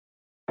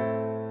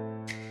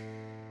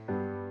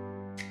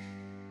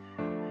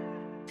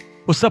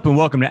What's up and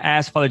welcome to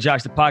Ask Father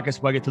Josh, the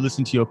podcast where I get to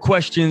listen to your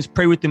questions,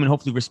 pray with them, and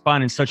hopefully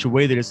respond in such a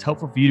way that is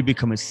helpful for you to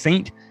become a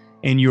saint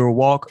in your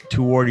walk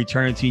toward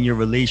eternity in your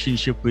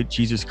relationship with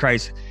Jesus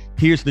Christ.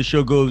 Here's how the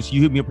show goes.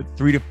 You hit me up with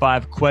 3 to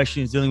 5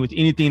 questions dealing with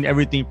anything and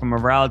everything from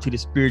morality to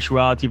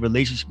spirituality,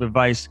 relationship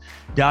advice,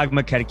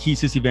 dogma,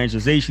 catechesis,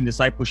 evangelization,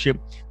 discipleship,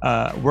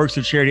 works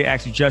of charity,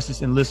 acts of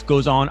justice, and the list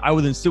goes on. I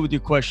will then sit with your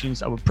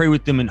questions. I will pray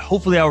with them, and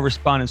hopefully I will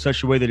respond in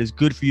such a way that is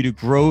good for you to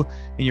grow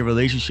in your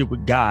relationship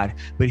with God.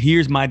 But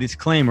here's my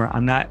disclaimer.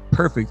 I'm not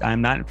perfect.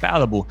 I'm not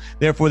infallible.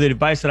 Therefore, the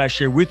advice that I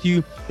share with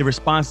you, the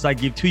responses I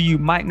give to you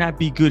might not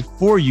be good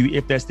for you.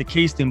 If that's the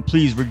case, then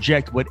please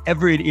reject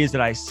whatever it is that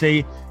I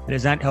say that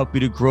does not help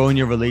you to grow in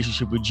your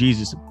relationship with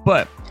Jesus.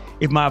 But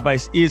if my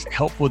advice is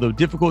helpful, though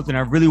difficult, then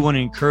I really want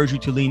to encourage you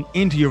to lean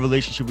into your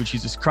relationship with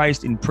Jesus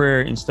Christ in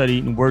prayer, in study,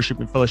 in worship,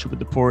 and fellowship with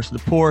the poorest of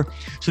the poor,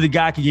 so that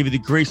God can give you the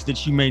grace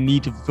that you may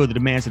need to fulfill the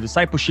demands of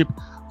discipleship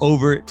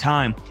over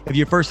time. If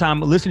you're a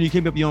first-time listener, you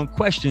can make up your own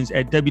questions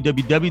at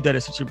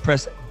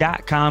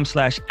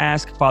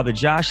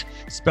www.ascensionpress.com/askfatherjosh.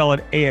 Spell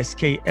it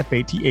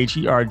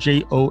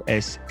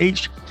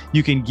ASKFATHERJOSH.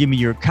 You can give me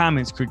your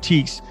comments,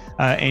 critiques,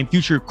 and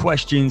future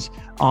questions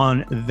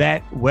on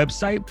that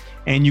website.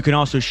 And you can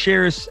also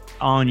share us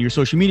on your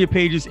social media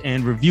pages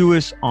and review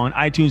us on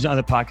iTunes and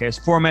other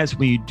podcast formats.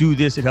 When you do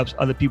this, it helps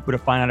other people to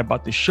find out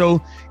about the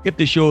show. If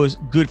the show is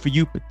good for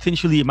you,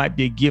 potentially it might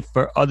be a gift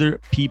for other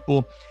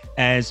people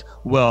as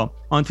well.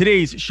 On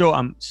today's show,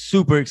 I'm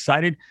super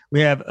excited.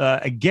 We have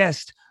a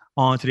guest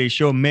on today's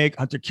show, Meg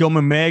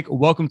Hunter-Kilmer. Meg,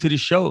 welcome to the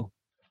show.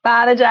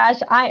 Father Josh,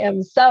 I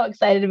am so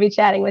excited to be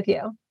chatting with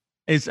you.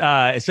 It's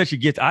such a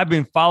gift. I've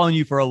been following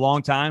you for a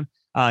long time.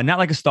 Not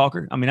like a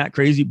stalker. I mean, not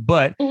crazy,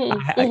 but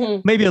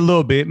maybe a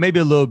little bit.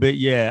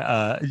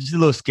 Yeah, just a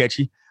little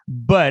sketchy.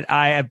 But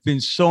I have been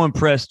so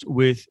impressed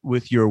with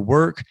your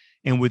work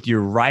and with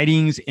your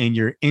writings and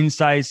your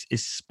insights,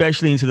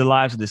 especially into the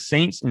lives of the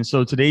saints. And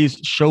so today's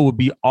show will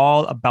be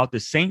all about the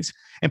saints.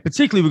 And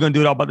particularly, we're going to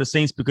do it all about the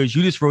saints because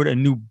you just wrote a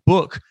new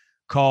book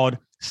called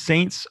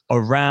Saints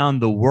Around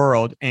the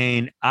World.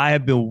 And I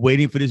have been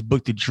waiting for this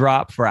book to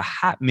drop for a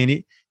hot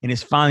minute, and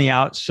it's finally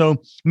out.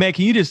 So, Meg,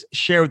 can you just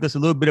share with us a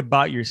little bit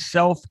about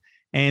yourself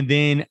and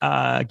then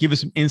give us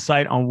some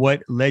insight on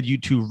what led you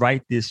to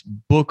write this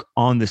book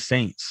on the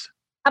saints?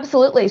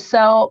 Absolutely.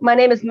 So my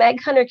name is Meg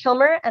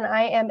Hunter-Kilmer, and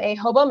I am a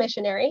hobo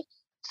missionary.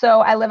 So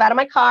I live out of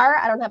my car.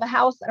 I don't have a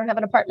house. I don't have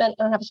an apartment.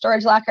 I don't have a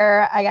storage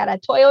locker. I got a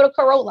Toyota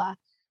Corolla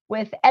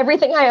with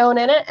everything I own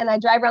in it. And I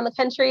drive around the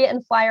country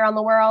and fly around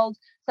the world.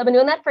 So I've been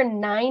doing that for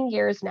 9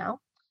 years now.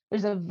 Which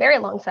is a very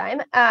long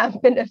time. I've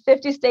been to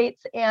 50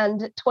 states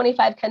and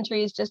 25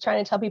 countries just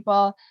trying to tell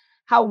people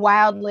how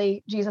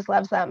wildly Jesus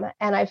loves them.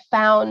 And I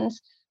found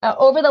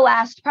over the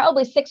last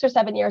probably 6 or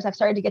 7 years, I've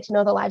started to get to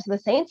know the lives of the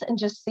saints and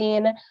just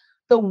seen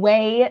the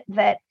way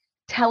that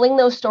telling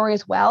those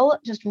stories well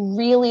just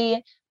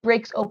really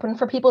breaks open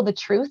for people the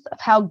truth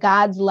of how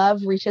God's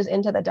love reaches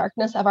into the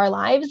darkness of our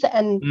lives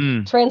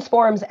and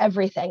transforms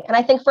everything. And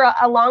I think for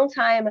a long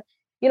time,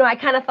 I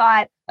kind of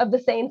thought of the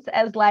saints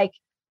as like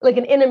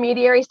an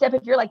intermediary step.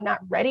 If you're like not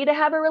ready to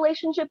have a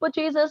relationship with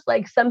Jesus,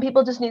 like some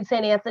people just need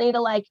St. Anthony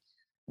to like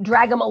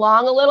drag them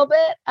along a little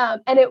bit.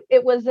 And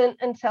it wasn't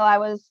until I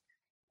was,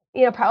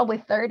 probably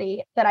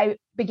 30 that I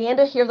began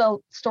to hear the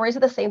stories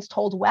of the saints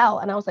told well.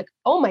 And I was like,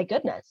 oh my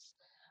goodness.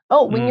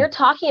 Oh, when you're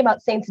talking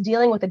about saints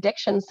dealing with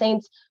addiction,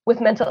 saints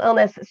with mental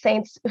illness,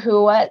 saints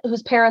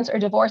whose parents are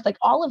divorced, like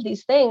all of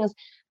these things,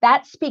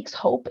 that speaks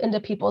hope into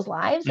people's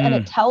lives. And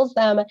it tells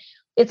them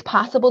it's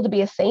possible to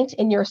be a saint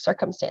in your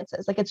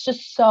circumstances. Like it's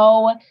just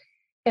so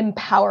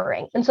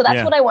empowering. And so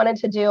that's what I wanted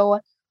to do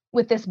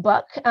with this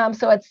book.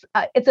 So it's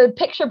a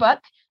picture book,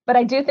 but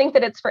I do think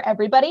that it's for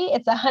everybody.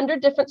 It's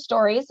 100 different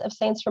stories of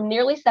saints from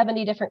nearly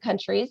 70 different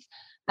countries.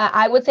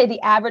 I would say the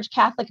average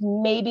Catholic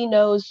maybe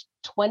knows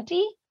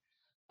 20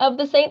 of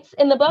the saints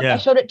in the book. I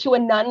showed it to a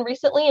nun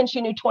recently and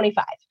she knew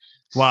 25.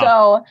 Wow.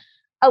 So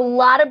a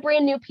lot of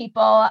brand new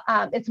people.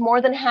 It's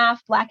more than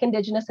half Black,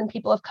 Indigenous, and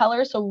people of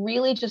color. So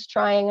really just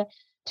trying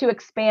to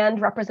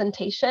expand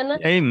representation.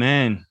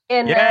 Amen.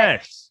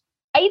 Yes.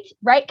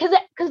 Right?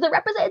 Because the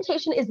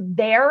representation is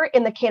there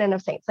in the canon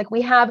of saints. Like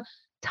we have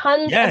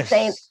tons of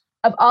saints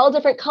of all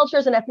different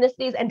cultures and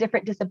ethnicities and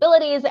different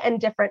disabilities and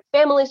different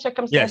family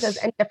circumstances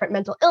and different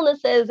mental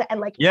illnesses and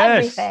like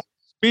everything.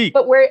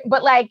 But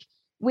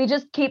we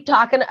just keep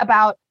talking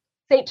about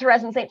Saint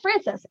Therese and Saint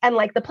Francis and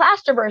like the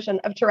plaster version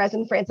of Therese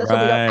and Francis. So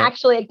we don't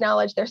actually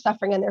acknowledge their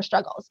suffering and their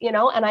struggles, and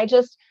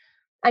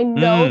I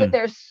know that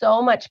there's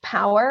so much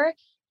power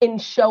in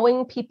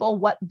showing people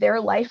what their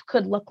life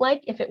could look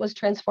like if it was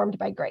transformed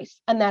by grace.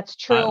 And that's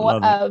true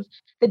of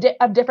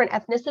different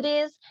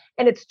ethnicities.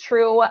 And it's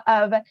true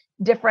of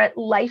different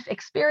life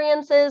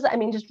experiences. I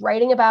mean, just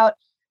writing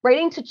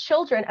to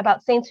children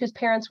about saints whose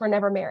parents were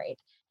never married.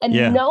 And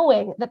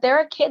knowing that there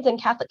are kids in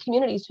Catholic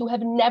communities who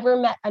have never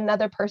met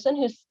another person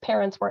whose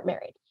parents weren't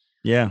married.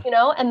 Yeah.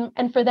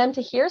 And for them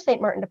to hear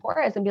St. Martin de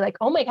Porres and be like,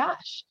 oh my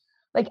gosh,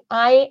 like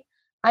I'm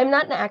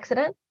not an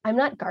accident. I'm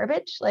not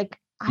garbage. Like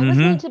I was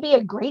made to be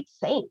a great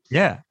saint.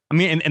 Yeah. I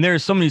mean, and there are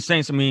so many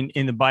saints, I mean,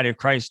 in the body of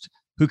Christ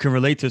who can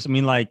relate to us. I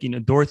mean, like,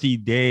 Dorothy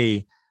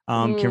Day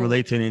can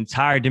relate to an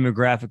entire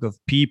demographic of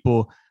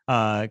people.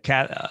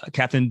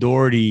 Catherine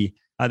Doherty.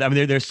 I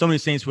mean, there's so many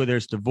saints where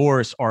there's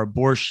divorce or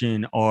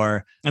abortion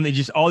or, I mean,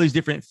 just all these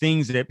different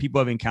things that people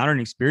have encountered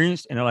and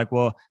experienced. And they're like,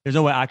 well, there's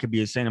no way I could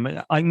be a saint.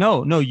 I'm like,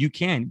 no, you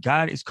can.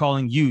 God is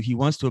calling you. He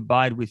wants to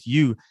abide with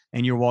you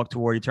and your walk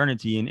toward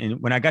eternity. And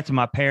when I got to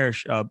my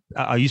parish,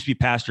 I used to be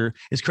pastor.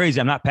 It's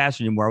crazy. I'm not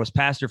pastor anymore. I was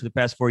pastor for the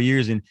past 4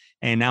 years and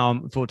now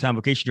I'm full-time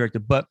vocation director.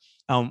 But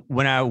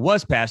when I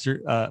was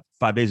pastor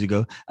 5 days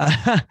ago,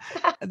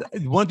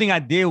 one thing I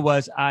did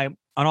was on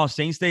All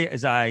Saints Day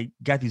is I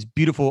got these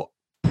beautiful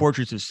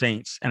portraits of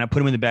saints and I put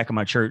them in the back of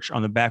my church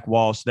on the back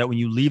wall so that when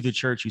you leave the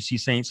church, you see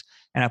saints.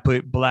 And I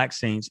put Black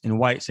saints and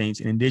white saints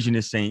and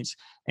indigenous saints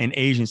and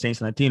Asian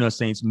saints and Latino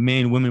saints,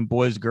 men, women,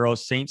 boys,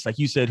 girls, saints, like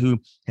you said, who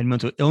had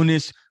mental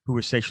illness, who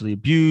were sexually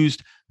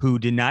abused, who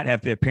did not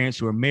have their parents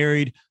who were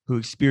married, who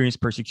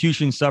experienced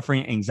persecution,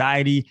 suffering,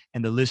 anxiety,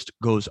 and the list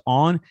goes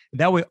on.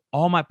 That way,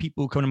 all my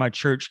people who come to my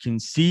church can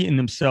see in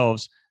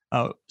themselves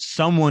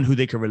someone who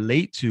they can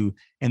relate to,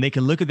 and they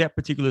can look at that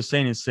particular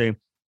saint and say,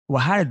 well,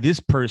 how did this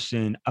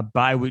person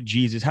abide with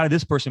Jesus? How did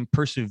this person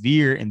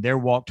persevere in their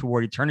walk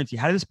toward eternity?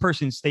 How did this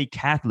person stay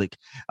Catholic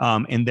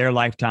in their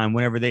lifetime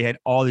whenever they had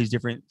all these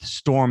different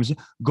storms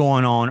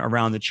going on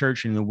around the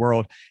church and the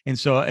world? And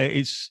so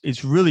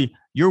it's really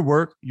your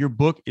work, your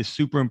book is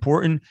super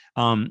important.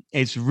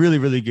 It's really,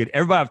 really good.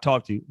 Everybody I've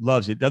talked to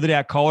loves it. The other day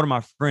I called one of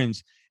my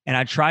friends and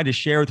I tried to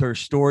share with her a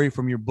story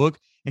from your book.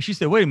 And she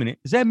said, wait a minute,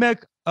 is that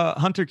Meg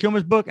Hunter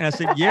Kilmer's book? And I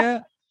said,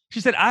 yeah. She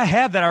said, I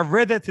have that. I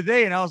read that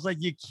today. And I was like,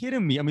 you're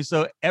kidding me. I mean,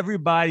 so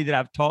everybody that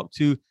I've talked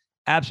to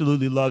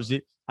absolutely loves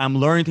it. I'm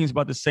learning things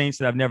about the saints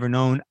that I've never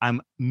known.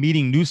 I'm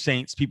meeting new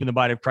saints, people in the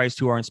body of Christ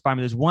who are inspiring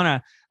me. There's one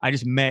I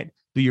just met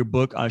through your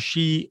book.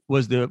 She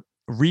was the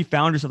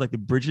refounders of like the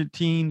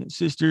Bridgerton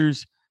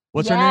sisters.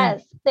 What's her name?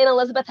 Yes, St.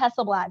 Elizabeth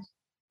Hasselblad.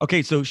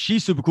 Okay, so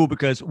she's super cool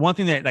because one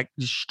thing that like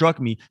just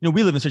struck me,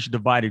 we live in such a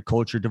divided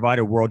culture,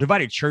 divided world,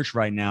 divided church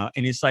right now.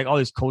 And it's like all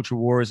these culture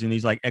wars and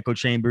these like echo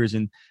chambers.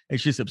 And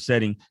it's just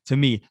upsetting to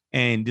me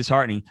and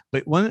disheartening.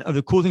 But one of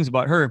the cool things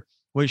about her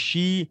was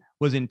she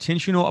was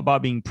intentional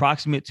about being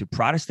proximate to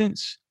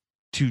Protestants,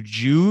 to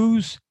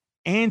Jews,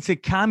 and to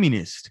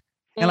communists.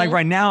 And like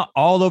right now,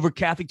 all over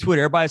Catholic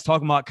Twitter, everybody's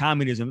talking about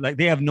communism. Like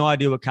they have no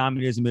idea what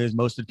communism is.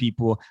 Most of the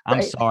people,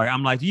 I'm sorry.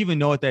 I'm like, do you even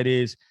know what that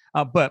is?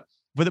 But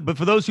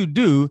for those who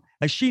do,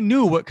 like she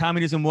knew what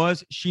communism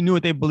was, she knew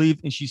what they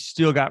believed, and she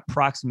still got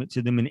proximate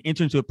to them and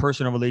entered into a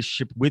personal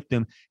relationship with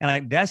them. And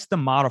like that's the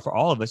model for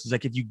all of us. Is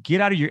like if you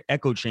get out of your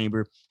echo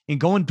chamber and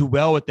go and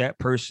dwell with that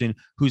person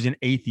who's an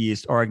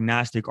atheist or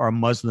agnostic or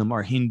Muslim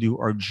or Hindu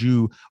or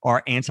Jew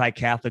or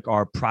anti-Catholic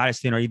or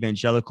Protestant or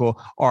evangelical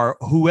or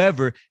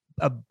whoever,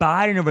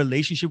 abide in a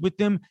relationship with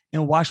them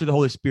and watch what the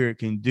Holy Spirit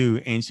can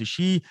do. And so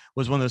she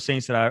was one of those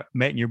saints that I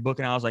met in your book.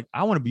 And I was like,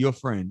 I want to be your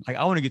friend. Like,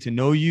 I want to get to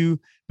know you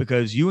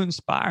because you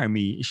inspire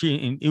me.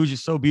 And it was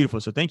just so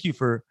beautiful. So thank you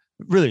for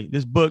really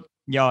this book.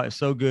 Y'all, is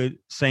so good.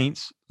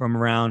 Saints from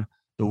around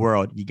the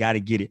world. You got to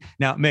get it.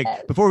 Now, Meg,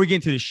 before we get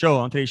into the show,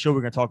 on today's show,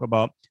 we're going to talk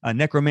about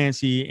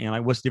necromancy and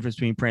like what's the difference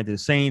between praying to the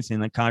saints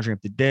and like conjuring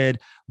up the dead.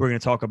 We're going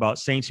to talk about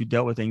saints who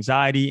dealt with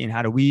anxiety and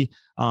how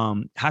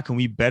can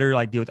we better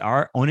like deal with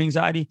our own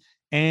anxiety.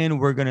 And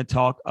we're going to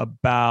talk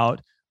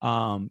about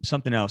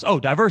something else. Oh,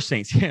 diverse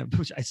saints,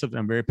 which is something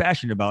I'm very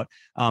passionate about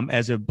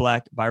as a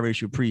Black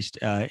biracial priest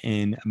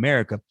in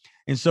America.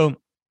 And so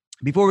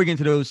before we get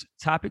into those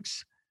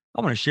topics,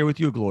 I want to share with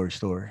you a glory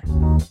story.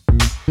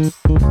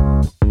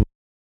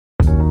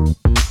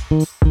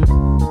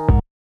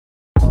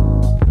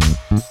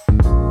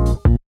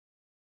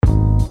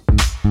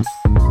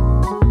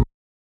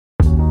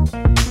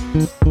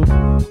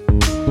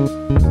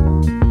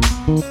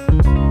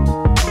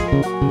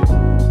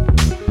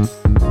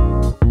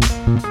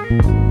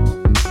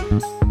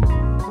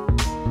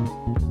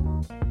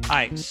 All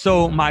right,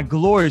 so my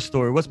glory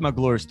story. What's my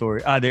glory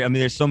story?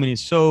 There's so many.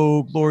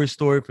 So glory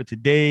story for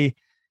today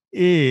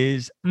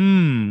is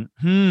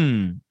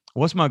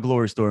what's my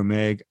glory story,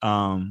 Meg?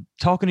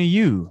 Talking to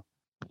you.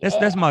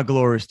 That's my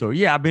glory story.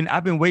 Yeah,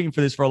 I've been waiting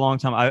for this for a long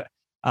time.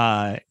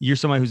 You're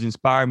somebody who's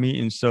inspired me,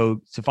 and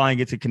so to finally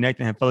get to connect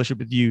and have fellowship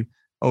with you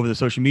over the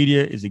social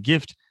media is a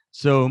gift.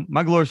 So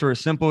my glory story is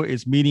simple.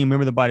 It's meeting a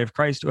member of the body of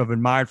Christ who I've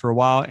admired for a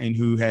while and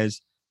who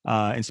has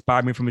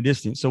inspired me from a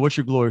distance. So what's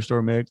your glory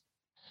story, Meg?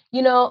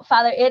 You know,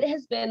 Father, it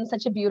has been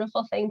such a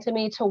beautiful thing to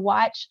me to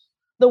watch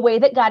the way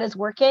that God is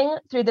working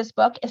through this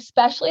book,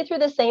 especially through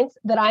the saints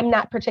that I'm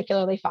not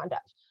particularly fond of.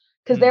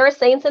 Because there are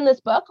saints in this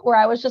book where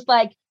I was just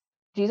like,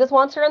 Jesus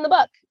wants her in the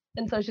book.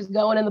 And so she's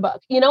going in the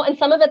book, and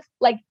some of it's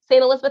like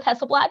St. Elizabeth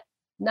Hasselblad,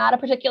 not a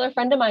particular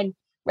friend of mine,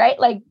 right?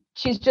 Like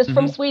she's just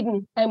from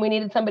Sweden and we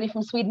needed somebody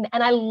from Sweden.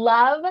 And I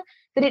love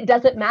that it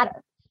doesn't matter.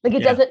 Like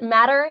it doesn't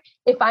matter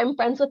if I'm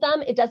friends with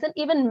them. It doesn't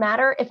even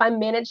matter if I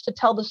manage to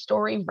tell the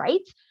story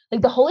right.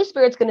 Like the Holy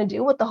Spirit's going to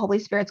do what the Holy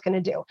Spirit's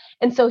going to do.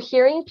 And so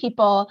hearing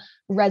people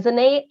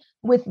resonate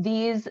with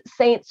these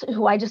saints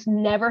who I just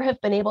never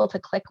have been able to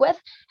click with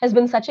has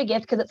been such a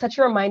gift, because it's such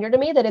a reminder to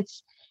me that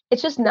it's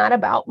just not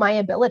about my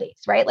abilities,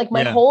 right? Like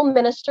my whole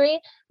ministry,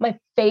 my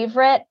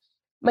favorite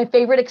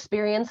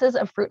experiences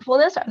of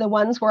fruitfulness are the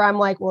ones where I'm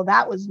like, well,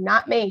 that was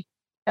not me.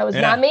 That was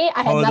not me.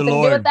 I had nothing to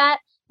do with that.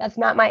 That's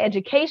not my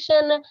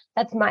education.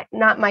 That's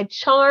not my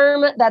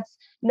charm. That's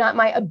not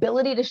my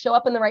ability to show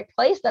up in the right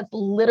place. That's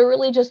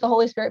literally just the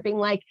Holy Spirit being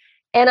like,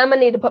 and I'm going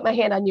to need to put my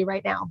hand on you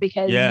right now,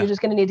 because you're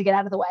just going to need to get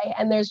out of the way.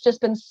 And there's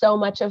just been so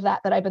much of that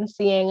I've been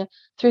seeing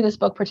through this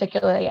book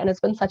particularly. And it's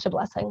been such a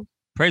blessing.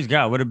 Praise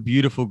God. What a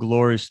beautiful,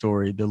 glorious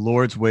story. The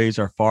Lord's ways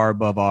are far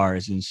above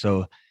ours. And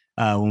so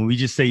when we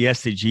just say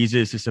yes to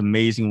Jesus, it's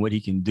amazing what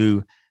he can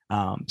do.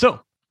 So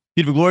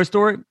beautiful, glorious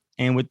story.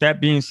 And with that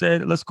being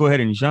said, let's go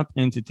ahead and jump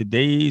into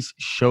today's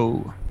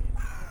show.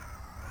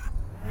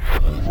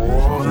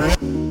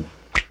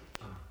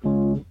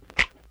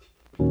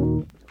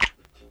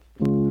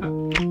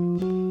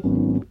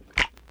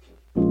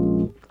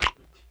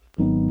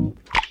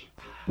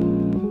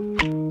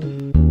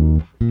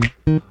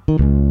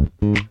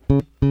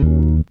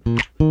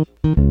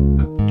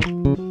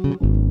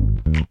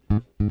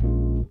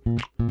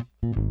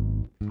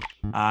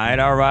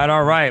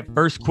 All right.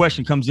 First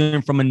question comes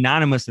in from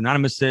Anonymous.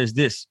 Anonymous says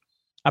this: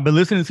 I've been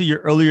listening to your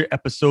earlier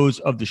episodes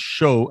of the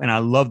show, and I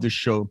love the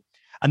show.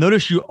 I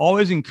noticed you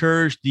always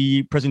encourage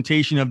the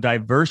presentation of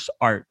diverse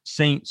art,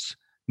 saints,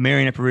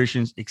 Marian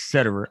apparitions,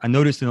 etc. I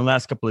noticed in the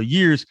last couple of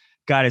years,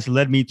 God has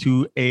led me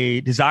to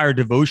a desire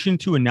devotion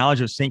to a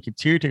knowledge of Saint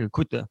Katir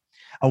Tekakwitha.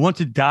 I want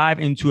to dive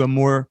into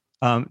more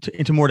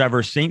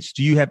diverse saints.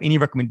 Do you have any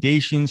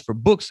recommendations for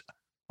books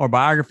or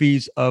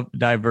biographies of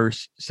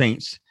diverse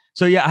saints?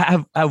 So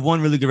I have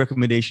one really good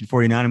recommendation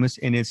for you, Anonymous,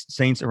 and it's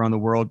Saints Around the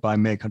World by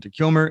Meg Hunter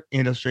Kilmer,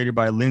 illustrated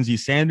by Lindsay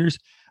Sanders.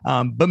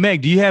 But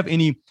Meg, do you have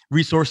any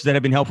resources that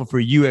have been helpful for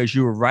you as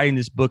you were writing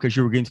this book, as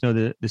you were getting to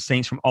know the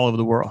saints from all over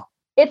the world?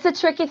 It's a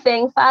tricky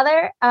thing,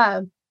 Father,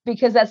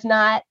 because that's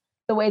not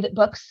the way that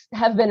books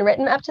have been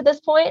written up to this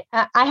point.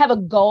 I have a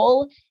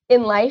goal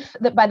in life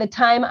that by the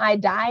time I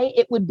die,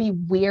 it would be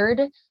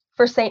weird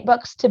for saint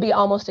books to be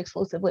almost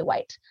exclusively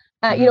white.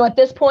 At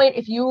this point,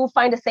 if you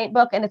find a saint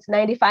book and it's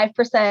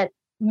 95%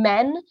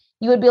 men,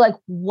 you would be like,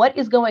 what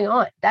is going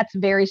on? That's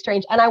very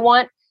strange. And I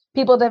want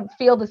people to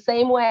feel the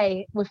same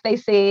way if they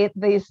see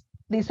these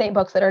saint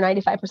books that are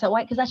 95%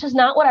 white, because that's just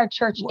not what our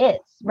church is,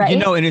 right?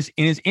 And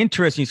it's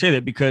interesting you say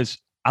that, because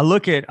I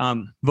look at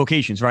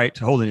vocations, right,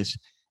 to holiness,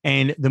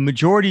 and the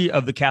majority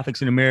of the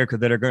Catholics in America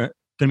that are going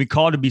to be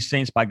called to be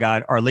saints by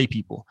God are lay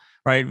people,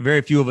 right?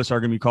 Very few of us are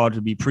going to be called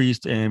to be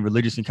priests and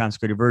religious and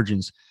consecrated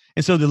virgins.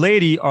 And so the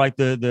laity are like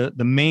the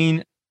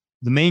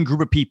main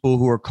group of people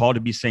who are called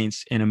to be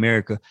saints in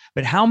America.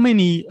 But how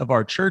many of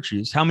our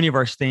churches, how many of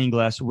our stained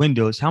glass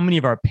windows, how many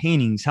of our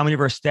paintings, how many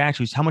of our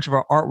statues, how much of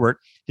our artwork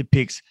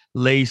depicts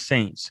lay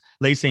saints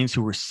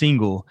who were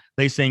single,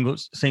 lay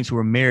saints who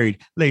were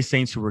married, lay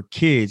saints who were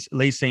kids,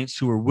 lay saints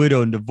who were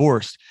widowed and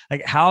divorced?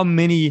 Like, how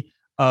many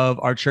of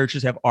our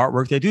churches have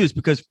artwork that do this?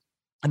 Because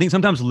I think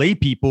sometimes lay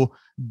people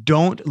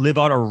don't live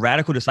out a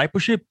radical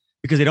discipleship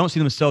because they don't see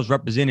themselves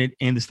represented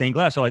in the stained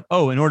glass. So like,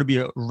 oh, in order to be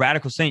a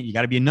radical saint, you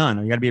got to be a nun,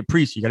 or you got to be a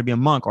priest, you got to be a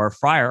monk or a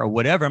friar or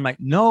whatever. I'm like,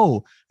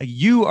 no, like,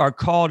 you are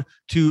called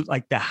to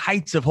like the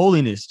heights of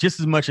holiness just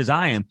as much as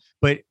I am.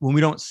 But when we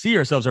don't see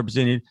ourselves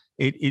represented,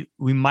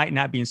 we might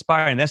not be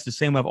inspired. And that's the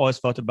same way I've always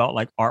felt about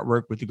like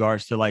artwork with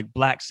regards to like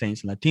Black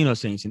saints and Latino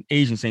saints and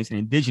Asian saints and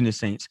indigenous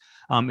saints.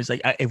 It's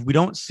like, if we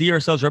don't see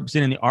ourselves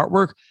represented in the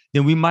artwork,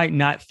 then we might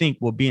not think,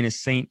 well, being a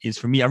saint is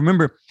for me. I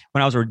remember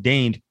when I was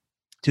ordained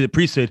to the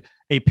priesthood,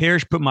 a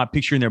parish put my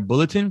picture in their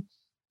bulletin,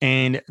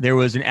 and there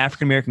was an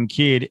African-American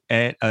kid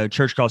at a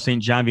church called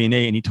St. John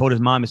Vianney, and he told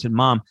his mom, he said,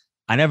 "Mom,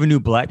 I never knew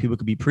Black people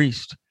could be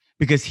priests,"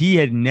 because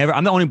I'm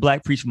the only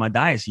Black priest for my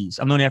diocese.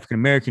 I'm the only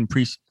African-American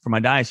priest for my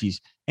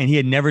diocese, and he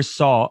had never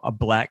saw a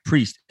Black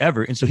priest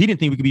ever. And so he didn't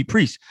think we could be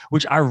priests,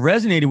 which I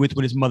resonated with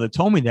when his mother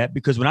told me that,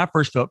 because when I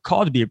first felt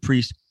called to be a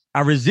priest,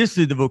 I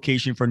resisted the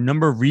vocation for a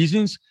number of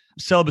reasons.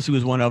 Celibacy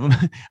was one of them.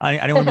 I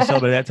didn't want to be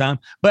celibate at that time.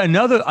 But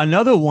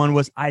another one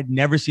was I'd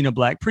never seen a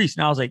Black priest.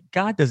 And I was like,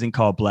 God doesn't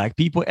call Black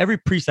people. Every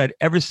priest I'd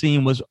ever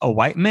seen was a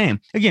white man.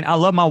 Again, I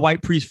love my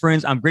white priest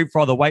friends. I'm grateful for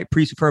all the white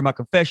priests who've heard my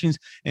confessions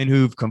and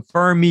who've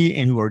confirmed me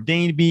and who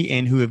ordained me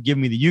and who have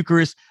given me the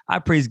Eucharist. I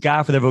praise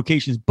God for their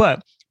vocations.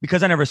 But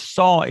because I never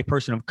saw a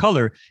person of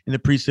color in the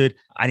priesthood,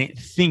 I didn't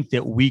think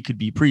that we could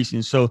be priests.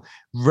 And so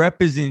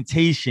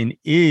representation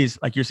is,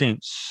 like you're saying,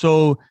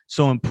 so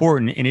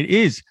important. And it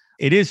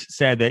is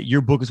sad that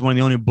your book is one of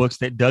the only books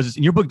that does this.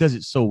 And your book does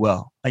it so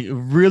well. Like, it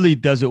really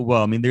does it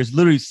well. I mean, there's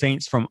literally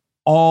saints from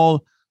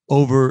all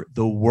over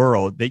the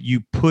world that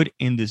you put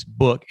in this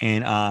book.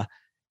 And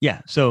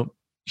so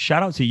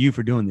shout out to you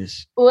for doing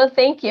this. Well,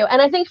 thank you.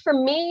 And I think for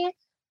me,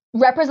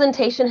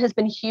 representation has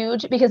been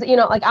huge because,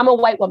 like, I'm a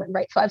white woman,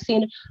 right? So I've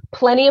seen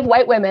plenty of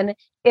white women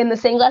in the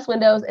stained glass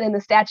windows and in the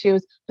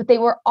statues, but they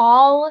were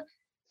all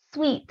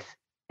sweet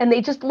and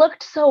they just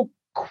looked so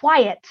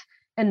quiet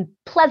and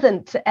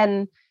pleasant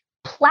and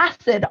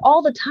placid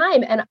all the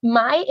time. And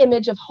my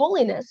image of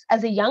holiness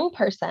as a young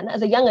person,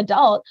 as a young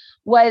adult,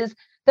 was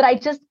that I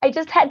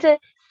just had to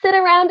sit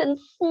around and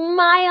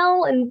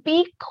smile and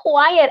be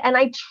quiet. And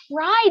I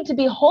tried to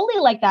be holy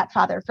like that,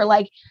 Father, for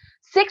like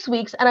 6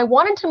 weeks. And I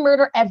wanted to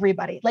murder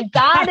everybody. Like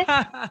God,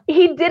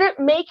 he didn't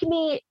make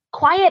me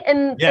quiet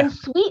and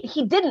sweet.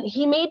 He didn't.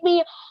 He made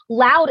me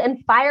loud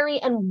and fiery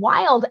and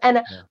wild.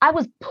 And I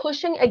was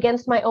pushing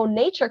against my own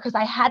nature because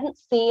I hadn't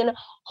seen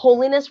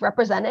holiness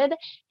represented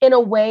in a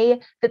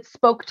way that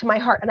spoke to my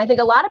heart. And I think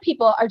a lot of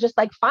people are just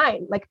like,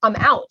 fine, like I'm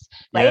out,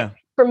 right? Yeah.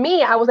 For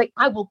me, I was like,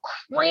 I will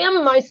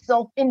cram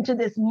myself into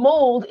this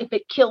mold if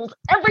it kills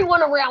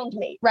everyone around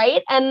me,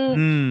 right?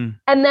 And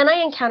then I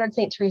encountered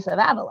Saint Teresa of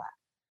Avila.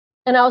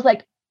 And I was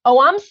like,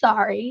 oh, I'm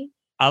sorry.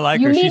 I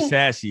like her. She's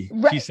sassy.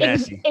 She's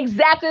sassy.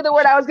 Exactly the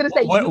word I was going to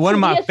say. One of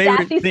my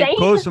favorite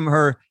quotes from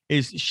her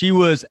is she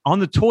was on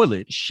the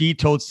toilet. She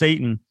told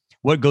Satan,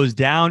 what goes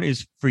down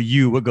is for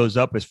you. What goes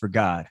up is for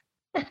God.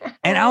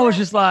 And I was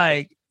just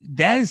like,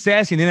 that is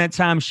sassy. And then that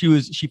time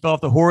she fell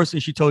off the horse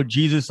and she told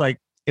Jesus, like,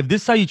 if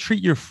this is how you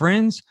treat your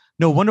friends,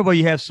 no wonder why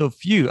you have so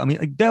few. I mean,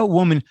 like that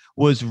woman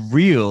was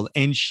real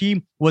and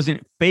she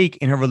wasn't fake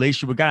in her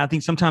relationship with God. I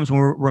think sometimes when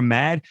we're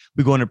mad,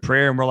 we go into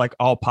prayer and we're like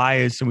all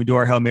pious and we do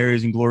our Hail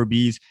Marys and Glory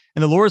Bees.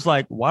 And the Lord's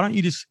like, why don't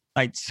you just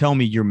like tell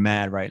me you're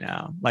mad right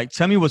now? Like,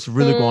 tell me what's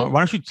really going on. Why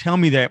don't you tell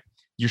me that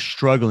you're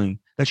struggling,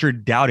 that you're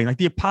doubting? Like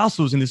the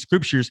apostles in the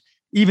scriptures,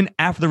 even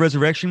after the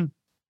resurrection,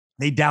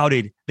 they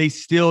doubted. They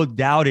still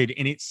doubted.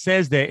 And it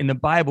says that in the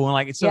Bible. And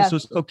like, it's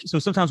so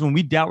sometimes when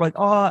we doubt, we're like,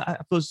 oh, I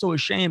feel so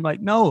ashamed.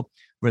 Like, no,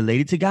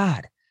 relate it to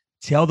God.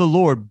 Tell the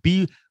Lord,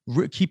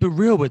 keep it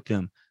real with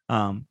them.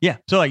 So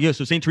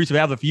Saint Teresa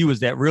of Avila for you is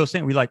that real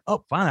saint. We're like,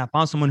 oh, finally, I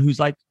found someone who's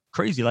like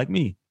crazy like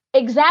me.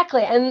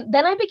 Exactly. And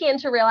then I began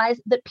to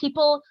realize that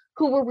people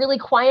who were really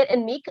quiet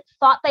and meek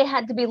thought they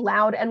had to be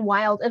loud and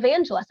wild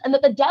evangelists, and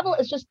that the devil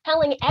is just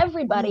telling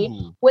everybody,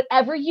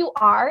 whatever you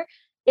are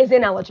is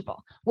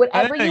ineligible.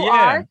 Whatever you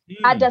are,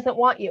 God doesn't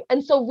want you.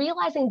 And so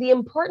realizing the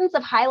importance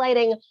of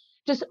highlighting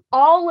just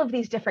all of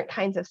these different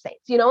kinds of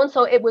saints, and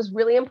so it was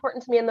really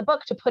important to me in the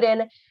book to put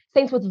in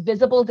saints with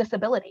visible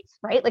disabilities,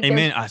 right? Like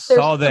Amen. I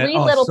saw that. Three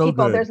little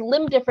people, good. There's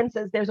limb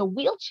differences, there's a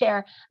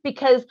wheelchair,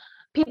 because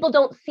people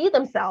don't see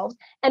themselves.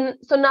 And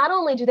so not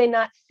only do they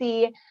not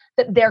see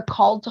that they're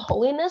called to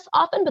holiness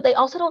often, but they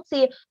also don't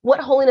see what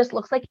holiness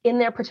looks like in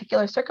their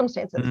particular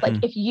circumstances.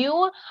 Like if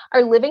you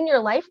are living your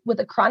life with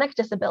a chronic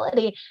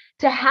disability,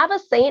 to have a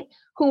saint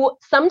who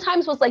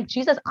sometimes was like,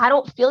 Jesus, I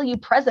don't feel you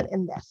present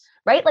in this,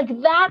 right? Like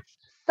that's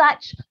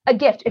such a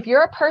gift. If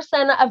you're a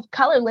person of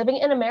color living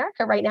in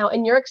America right now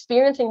and you're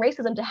experiencing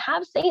racism, to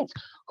have saints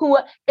who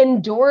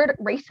endured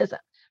racism,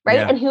 right?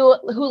 Yeah. And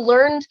who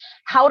learned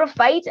how to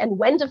fight and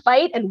when to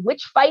fight and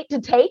which fight to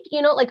take,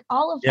 like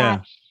all of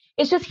that.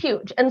 It's just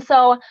huge. And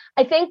so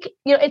I think,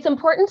 it's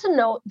important to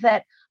note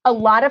that a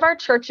lot of our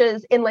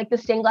churches in like the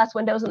stained glass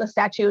windows and the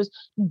statues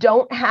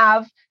don't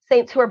have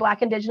saints who are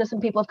Black, Indigenous,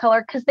 and people of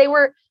color, because they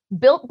were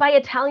built by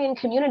Italian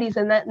communities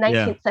in that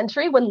 19th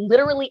century when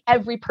literally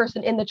every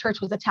person in the church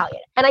was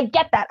Italian. And I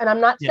get that. And I'm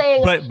not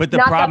saying, but the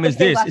problem is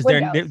this, is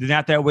they're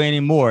not that way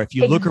anymore. If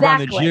you look around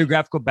the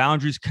geographical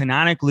boundaries,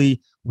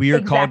 canonically, we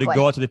are called to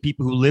go out to the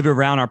people who live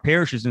around our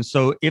parishes. And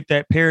so if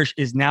that parish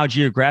is now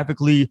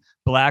geographically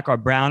Black or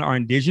brown or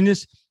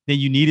Indigenous, then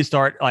you need to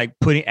start like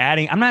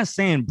adding. I'm not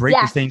saying break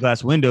the stained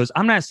glass windows.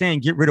 I'm not saying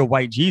get rid of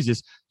white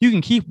Jesus. You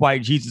can keep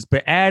white Jesus,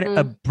 but add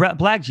a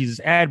Black Jesus,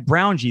 add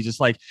brown Jesus,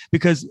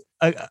 because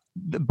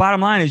the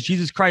bottom line is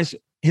Jesus Christ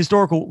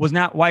historical was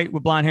not white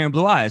with blonde hair and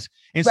blue eyes.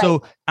 And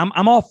so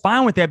I'm all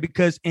fine with that,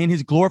 because in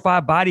his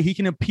glorified body, he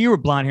can appear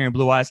with blonde hair and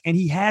blue eyes. And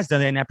he has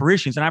done that in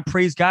apparitions. And I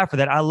praise God for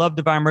that. I love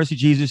Divine Mercy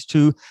Jesus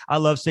too. I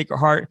love Sacred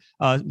Heart,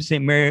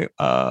 St. Mary,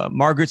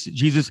 Margaret's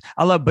Jesus.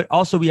 but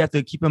also we have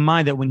to keep in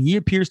mind that when he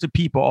appears to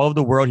people all over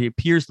the world, he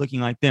appears looking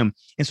like them.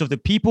 And so if the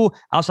people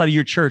outside of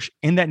your church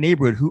in that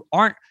neighborhood who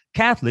aren't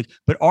Catholic,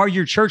 but are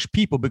your church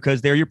people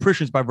because they're your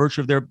parishioners by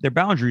virtue of their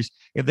boundaries,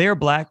 if they are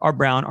Black or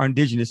brown or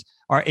Indigenous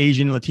or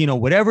Asian, Latino,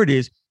 whatever it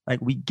is, like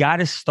we got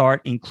to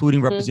start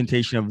including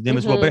representation of them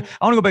as well. But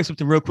I want to go back to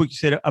something real quick you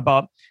said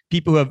about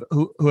people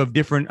who have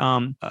different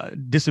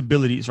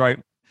disabilities, right?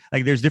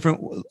 Like there's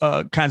different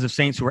kinds of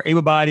saints who are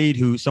able-bodied,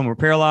 who some were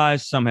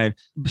paralyzed, some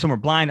were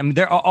blind. I mean,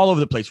 they're all over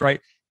the place, right?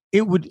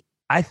 It would,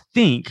 I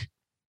think,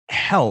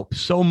 help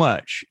so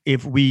much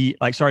if we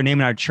like started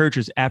naming our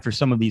churches after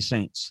some of these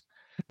saints.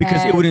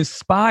 Because it would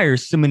inspire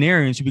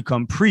seminarians who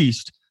become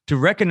priests to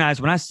recognize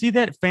when I see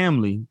that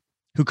family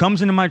who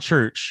comes into my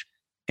church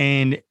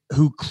and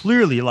who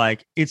clearly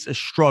it's a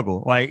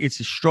struggle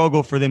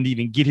for them to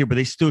even get here, but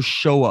they still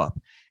show up.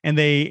 and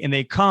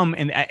they come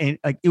and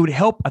like it would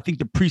help. I think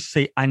the priest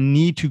say, I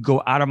need to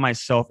go out of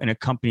myself and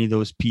accompany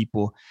those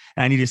people.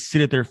 And I need to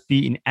sit at their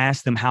feet and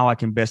ask them how I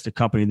can best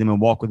accompany them and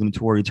walk with them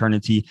toward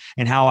eternity,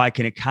 and how I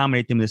can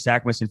accommodate them in the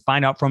sacraments, and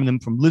find out from them,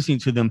 from listening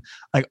to them,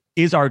 like,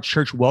 is our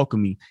church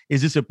welcoming?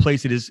 Is this a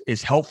place that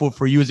is helpful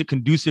for you? Is it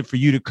conducive for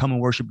you to come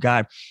and worship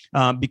God?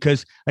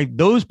 Because like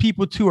those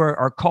people too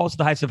are called to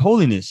the heights of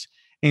holiness.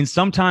 And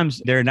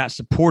sometimes they're not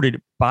supported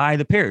by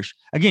the parish.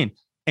 Again,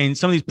 and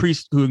some of these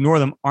priests who ignore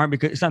them aren't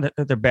because it's not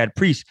that they're bad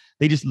priests.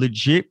 They just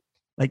legit,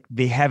 like,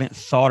 they haven't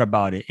thought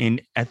about it.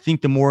 And I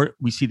think the more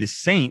we see the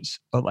saints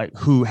like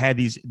who had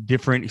these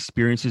different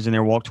experiences in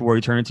their walk toward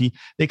eternity,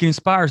 they can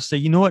inspire us to say,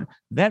 you know what,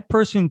 that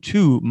person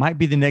too might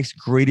be the next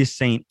greatest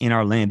saint in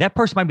our land. That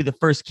person might be the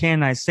first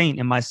canonized saint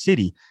in my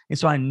city. And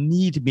so I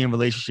need to be in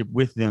relationship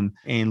with them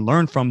and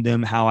learn from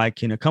them how I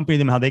can accompany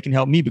them, how they can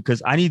help me,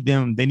 because I need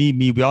them. They need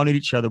me. We all need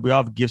each other. We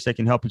all have gifts that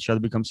can help each other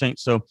become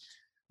saints. So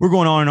we're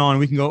going on and on.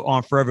 We can go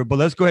on forever, but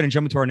let's go ahead and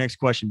jump into our next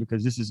question,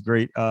 because this is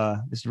great.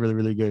 This is really,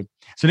 really good.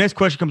 So next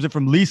question comes in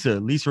from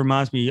Lisa. Lisa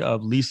reminds me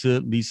of Lisa.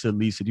 Do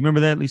you remember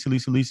that?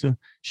 Lisa?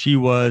 She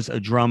was a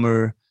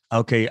drummer.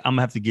 Okay. I'm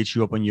gonna have to get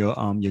you up on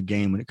your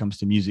game when it comes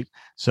to music.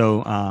 So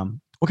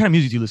what kind of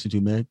music do you listen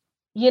to, Meg?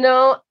 You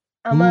know,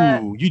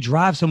 you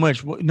drive so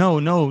much. No.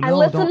 I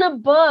listen to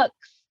books.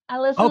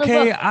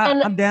 Okay,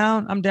 I'm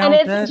down. And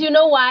it's, do you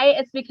know why?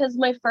 It's because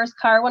my first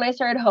car, when I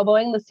started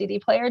hoboing, the CD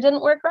player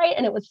didn't work right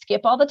and it would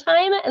skip all the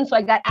time. And so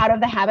I got out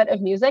of the habit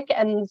of music.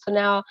 And so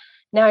now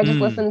I just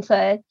listen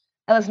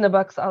to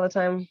books all the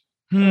time.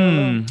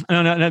 No.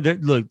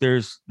 Look,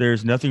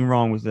 there's nothing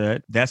wrong with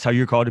that. That's how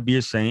you're called to be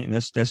a saint. And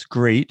that's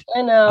great.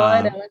 I know.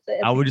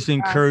 I would just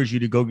encourage you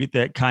to go get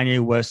that Kanye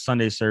West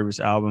Sunday Service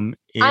album.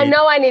 I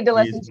know I need to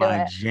listen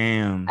to it.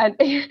 Jam.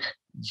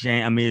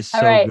 I mean, it's so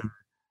good.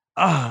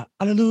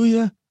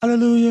 Hallelujah.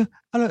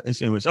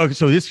 Anyways, okay,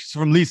 so this is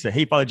from Lisa.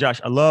 Hey, Father Josh,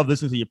 I love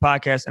listening to your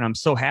podcast, and I'm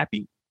so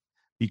happy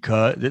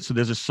because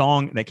there's a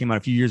song that came out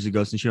a few years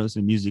ago, since you don't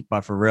listen to music, by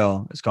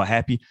Pharrell. It's called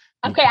Happy.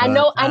 Okay, I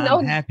know.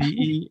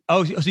 Happy.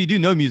 Oh, so you do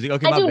know music?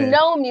 Okay, I do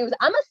know music.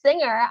 I'm a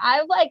singer.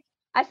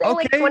 I sang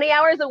like 20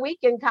 hours a week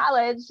in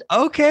college.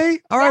 Okay.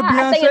 All right, Beyonce.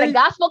 I sang in a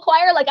gospel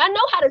choir. Like, I know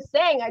how to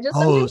sing. I just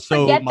sometimes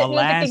forget that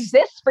music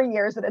exists for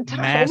years at a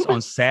time. Mass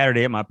on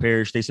Saturday at my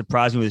parish, they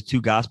surprised me with 2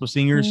 gospel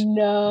singers.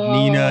 No.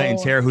 Nina and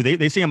Tara, who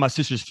they sang at my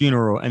sister's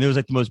funeral. And it was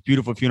like the most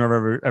beautiful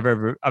funeral I've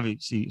ever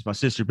obviously, it's my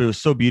sister, but it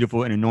was so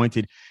beautiful and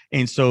anointed.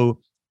 And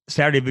so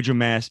Saturday Vigil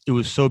Mass, it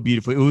was so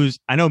beautiful.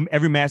 I know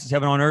every Mass is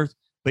heaven on earth,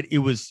 but it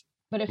was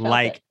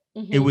like...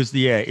 Mm-hmm. It was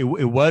it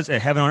was a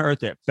heaven on earth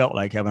that felt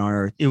like heaven on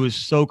earth. It was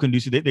so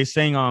conducive. They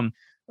sang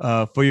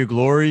For Your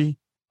Glory.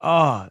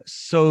 Oh,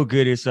 so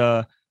good. It's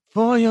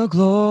for your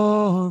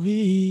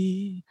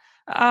glory,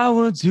 I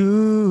will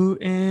do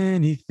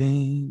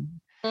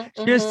anything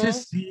just to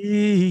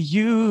see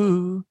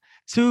you,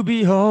 to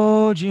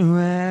behold you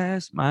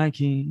as my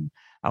king.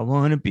 I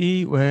want to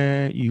be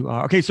where you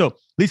are. Okay, so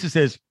Lisa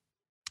says,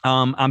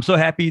 I'm so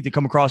happy to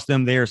come across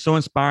them. They are so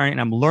inspiring,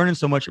 and I'm learning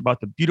so much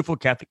about the beautiful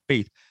Catholic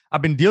faith.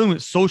 I've been dealing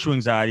with social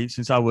anxiety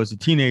since I was a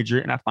teenager,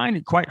 and I find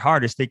it quite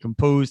hard to stay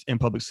composed in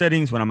public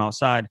settings when I'm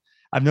outside.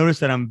 I've noticed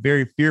that I'm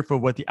very fearful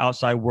of what the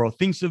outside world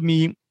thinks of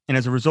me, and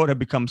as a result, have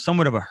become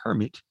somewhat of a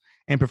hermit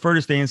and prefer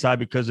to stay inside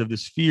because of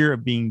this fear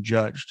of being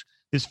judged.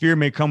 This fear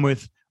may come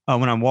with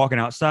when I'm walking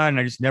outside, and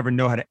I just never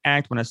know how to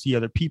act when I see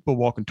other people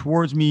walking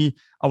towards me.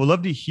 I would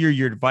love to hear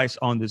your advice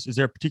on this. Is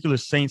there a particular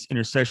saint's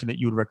intercession that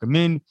you would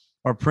recommend,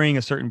 or praying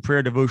a certain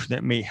prayer devotion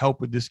that may help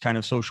with this kind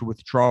of social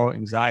withdrawal,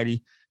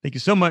 anxiety? Thank you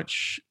so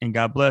much, and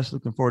God bless.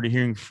 Looking forward to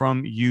hearing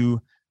from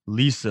you,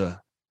 Lisa.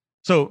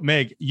 So,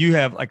 Meg, you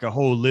have like a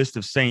whole list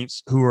of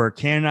saints who are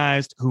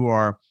canonized, who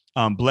are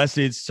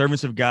blessed,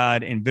 servants of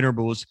God, and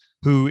venerables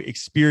who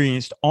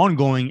experienced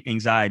ongoing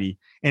anxiety.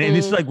 And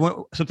this is like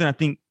something I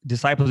think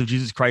disciples of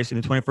Jesus Christ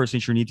in the 21st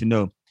century need to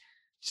know.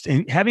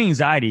 And having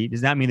anxiety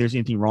does not mean there's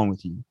anything wrong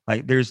with you.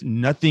 Like, there's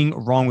nothing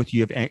wrong with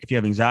you if you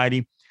have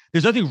anxiety.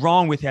 There's nothing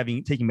wrong with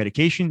taking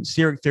medication.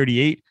 Sirach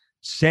 38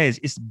 says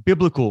it's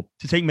biblical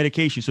to take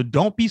medication. So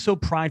don't be so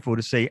prideful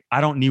to say,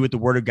 I don't need what the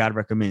Word of God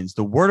recommends.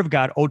 The Word of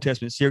God, Old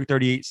Testament, Sirach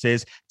 38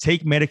 says,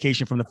 take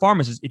medication from the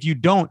pharmacist. If you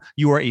don't,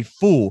 you are a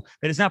fool.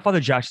 That is not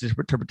Father Josh's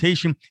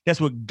interpretation. That's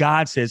what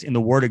God says in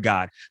the Word of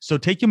God. So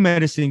take your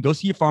medicine, go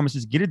see your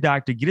pharmacist, get a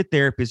doctor, get a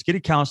therapist, get a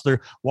counselor,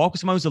 walk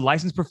with somebody who's a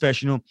licensed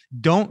professional.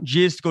 Don't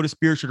just go to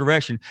spiritual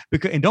direction,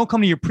 and don't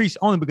come to your priest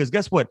only, because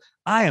guess what?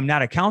 I am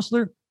not a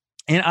counselor.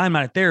 And I'm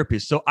not a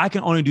therapist, so I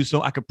can only do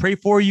so. I can pray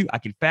for you. I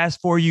can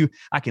fast for you.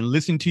 I can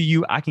listen to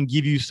you. I can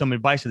give you some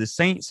advice to the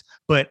saints,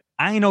 but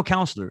I ain't no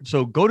counselor.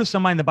 So go to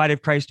somebody in the body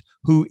of Christ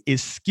who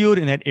is skilled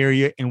in that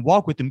area and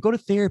walk with them. Go to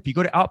therapy,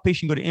 go to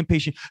outpatient, go to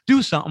inpatient,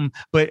 do something.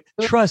 But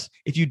trust,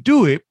 if you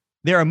do it,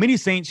 there are many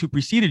saints who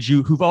preceded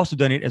you who've also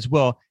done it as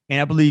well.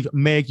 And I believe,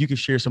 Meg, you can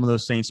share some of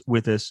those saints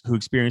with us who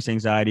experienced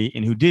anxiety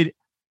and who did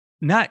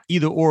not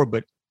either or,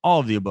 but all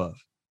of the above.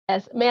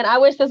 Yes, man, I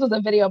wish this was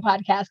a video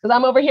podcast, because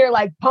I'm over here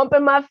like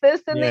pumping my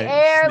fist in the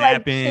air,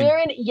 snapping, like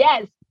cheering.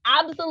 Yes,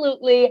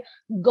 absolutely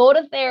go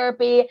to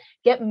therapy,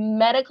 get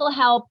medical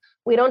help.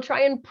 We don't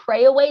try and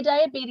pray away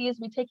diabetes.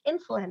 We take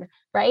insulin,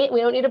 right?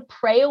 We don't need to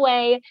pray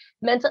away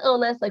mental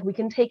illness. Like, we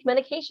can take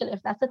medication if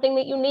that's the thing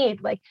that you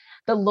need. Like,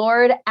 the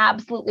Lord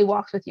absolutely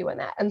walks with you in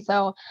that. And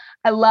so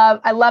I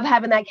love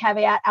having that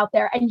caveat out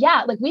there. And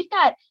yeah, like, we've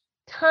got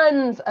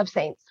tons of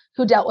saints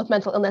who dealt with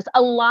mental illness,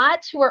 a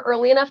lot who are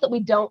early enough that we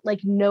don't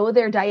like know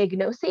their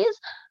diagnoses.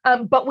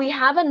 But we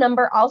have a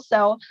number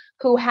also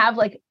who have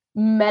like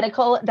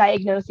medical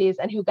diagnoses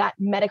and who got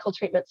medical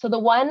treatment. So the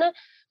one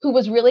who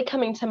was really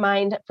coming to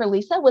mind for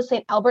Lisa was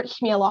St. Albert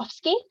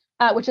Chmielowski,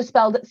 which is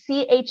spelled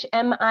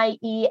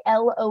Chmielowski,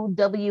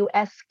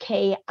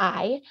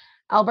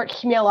 Albert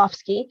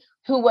Chmielowski,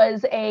 who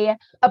was a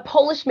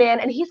Polish man.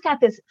 And he's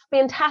got this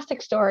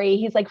fantastic story.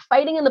 He's like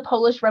fighting in the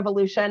Polish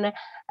Revolution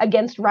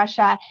against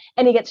Russia,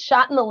 and he gets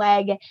shot in the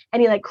leg,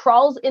 and he like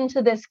crawls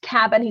into this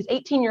cabin. He's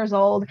 18 years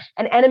old,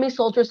 and enemy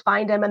soldiers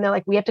find him, and they're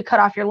like, "We have to cut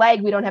off your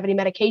leg. We don't have any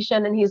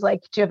medication." And he's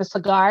like, "Do you have a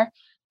cigar?"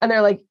 And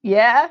they're like,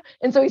 "Yeah."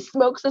 And so he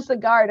smokes a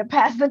cigar to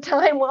pass the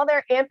time while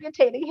they're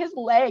amputating his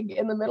leg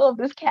in the middle of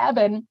this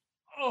cabin.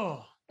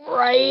 Oh,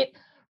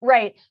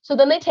 Right. So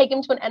then they take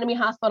him to an enemy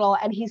hospital,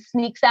 and he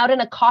sneaks out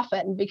in a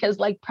coffin because,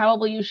 like,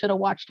 probably you should have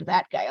watched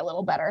that guy a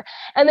little better.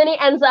 And then he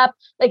ends up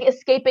like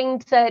escaping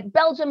to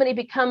Belgium, and he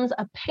becomes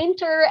a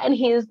painter. And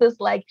he is this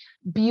like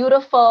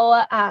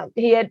beautiful,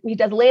 he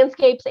does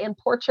landscapes and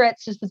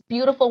portraits, just this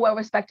beautiful,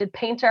 well-respected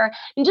painter,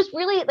 and just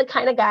really the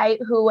kind of guy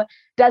who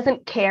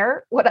doesn't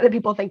care what other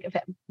people think of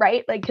him,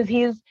 right? Like, because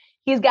he's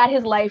got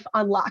his life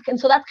on lock. And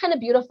so that's kind of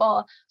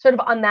beautiful, sort of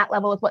on that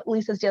level with what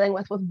Lisa's dealing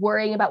with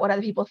worrying about what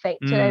other people think.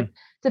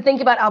 To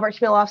think about Albert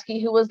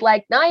Chmielowski, who was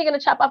like, "Now you're going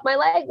to chop off my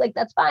leg. Like,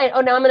 that's fine.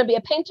 Oh, now I'm going to be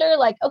a painter.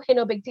 Like, okay,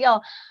 no big deal."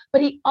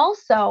 But he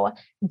also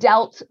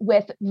dealt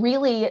with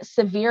really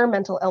severe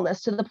mental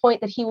illness to the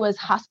point that he was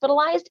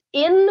hospitalized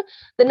in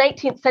the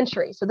 19th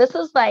century. So this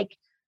is like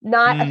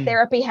not a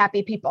therapy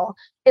happy people.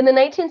 In the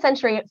 19th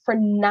century for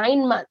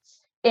 9 months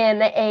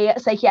in a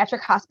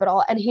psychiatric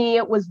hospital. And he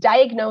was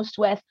diagnosed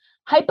with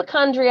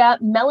hypochondria,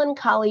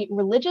 melancholy,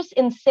 religious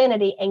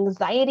insanity,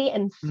 anxiety,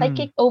 and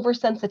psychic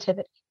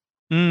oversensitivity.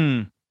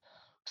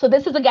 So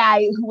this is a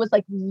guy who was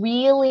like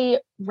really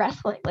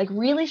wrestling, like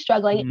really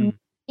struggling.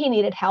 He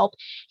needed help.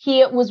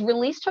 He was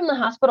released from the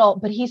hospital,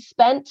 but he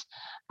spent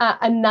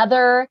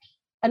another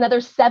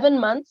 7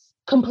 months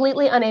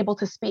completely unable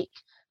to speak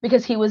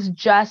because he was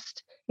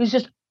just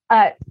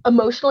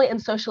emotionally and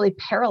socially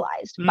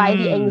paralyzed by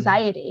the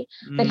anxiety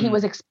that he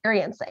was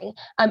experiencing.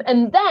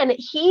 And then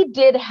he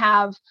did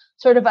have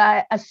sort of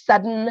a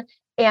sudden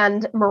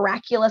and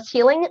miraculous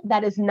healing.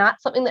 That is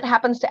not something that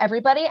happens to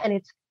everybody. And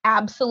it's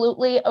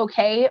absolutely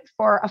okay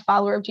for a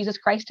follower of Jesus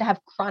Christ to have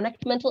chronic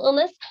mental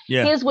illness.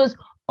 Yeah. His was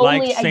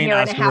only like a year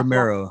and a half.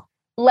 Romero.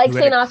 Like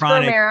St. Oscar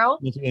Romero.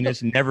 And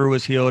this never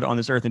was healed on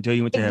this earth until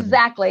you went to heaven.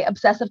 Exactly.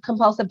 Obsessive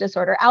compulsive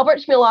disorder. Albert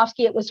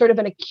Chmielowski, it was sort of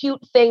an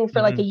acute thing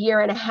for like a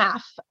year and a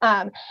half.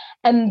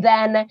 And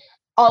then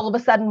all of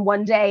a sudden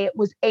one day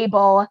was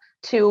able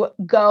to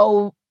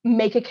go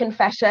make a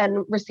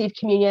confession, receive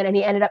communion, and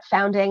he ended up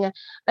founding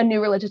a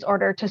new religious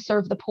order to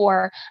serve the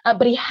poor.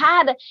 But he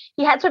had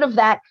sort of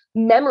that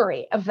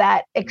memory of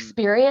that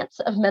experience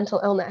of mental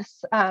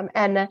illness.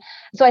 And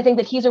so I think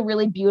that he's a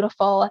really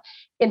beautiful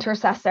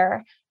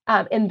intercessor.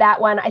 In that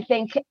one, I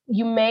think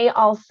you may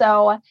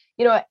also,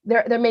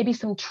 there may be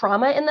some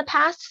trauma in the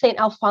past. St.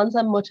 Alfonso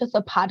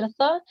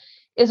Muttathapadatha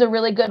is a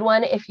really good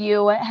one if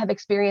you have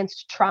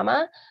experienced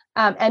trauma.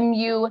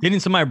 Didn't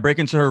somebody break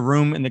into her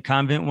room in the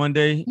convent one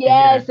day?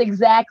 Yes,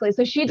 exactly.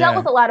 So she dealt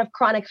with a lot of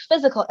chronic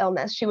physical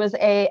illness. She was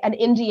an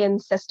Indian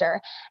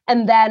sister.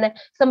 And then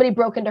somebody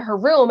broke into her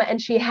room,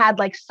 and she had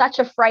like such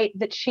a fright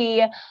that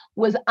she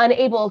was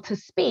unable to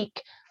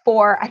speak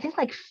for, I think,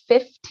 like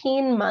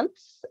 15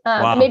 months,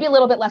 maybe a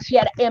little bit less. She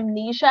had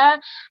amnesia.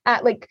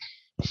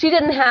 She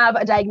didn't have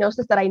a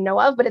diagnosis that I know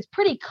of, but it's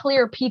pretty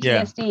clear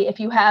PTSD if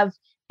you have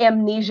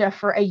amnesia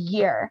for a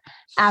year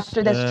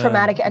after this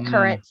traumatic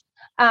occurrence.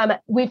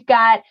 We've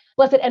got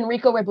Blessed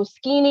Enrico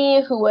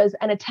Rebuschini, who was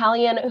an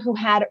Italian who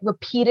had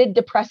repeated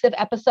depressive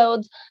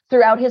episodes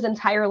throughout his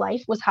entire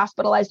life, was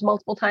hospitalized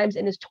multiple times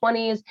in his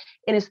 20s,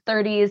 in his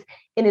 30s,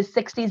 in his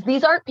 60s.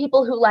 These aren't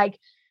people who like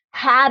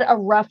had a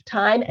rough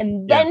time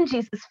and then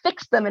Jesus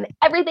fixed them and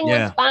everything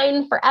was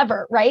fine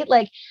forever, right?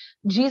 Like,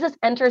 Jesus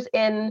enters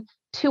in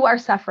to our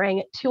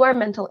suffering, to our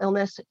mental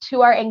illness,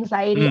 to our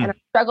anxiety and our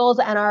struggles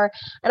and our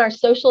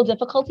social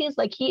difficulties.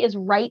 Like, he is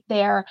right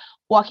there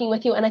walking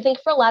with you. And I think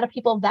for a lot of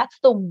people, that's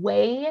the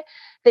way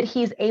that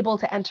he's able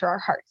to enter our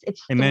hearts.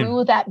 It's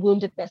through that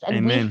woundedness.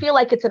 And we feel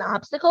like it's an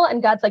obstacle.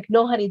 And God's like,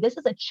 no, honey, this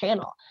is a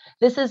channel.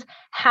 This is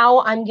how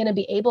I'm going to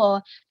be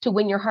able to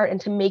win your heart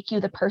and to make you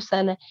the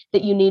person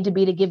that you need to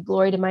be to give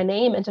glory to my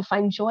name and to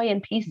find joy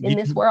and peace in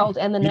this world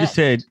and the next. You just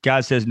said,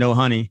 God says, no,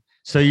 honey.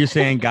 So you're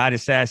saying God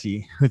is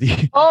sassy with you?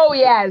 Oh,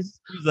 yes.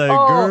 He's like,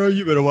 girl,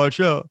 you better watch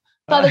out.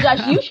 Father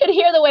Josh, you should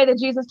hear the way that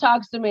Jesus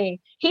talks to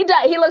me. He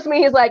looks at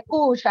me, he's like,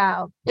 ooh,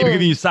 child. He's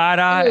giving you side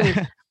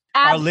eye.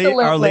 Our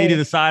lady,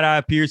 the side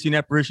eye piercing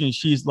apparition,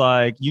 she's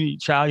like, you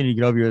need to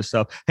get over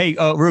yourself. Hey,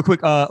 real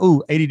quick,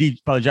 ADD,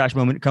 Father Josh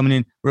moment coming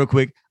in real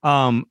quick.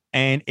 And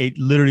it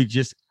literally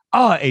just,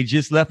 it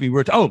just left me.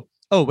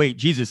 Wait,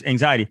 Jesus,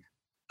 anxiety.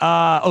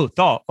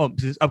 Thought.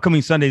 This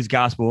upcoming Sunday's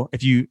gospel.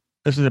 If you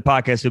listen to the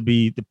podcast, it'll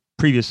be the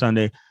previous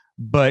Sunday.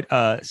 But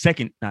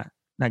second, not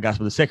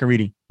gospel, the second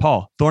reading,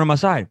 Paul, thorn on my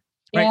side.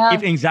 Right. Yeah.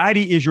 If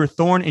anxiety is your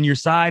thorn in your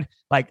side,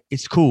 like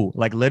it's cool.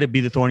 Like let it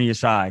be the thorn in your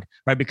side,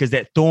 right? Because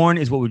that thorn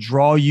is what would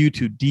draw you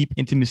to deep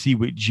intimacy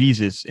with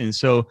Jesus. And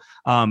so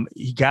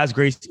God's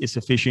grace is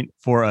sufficient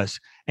for us.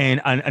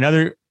 And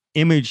another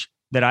image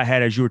that I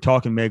had as you were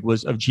talking, Meg,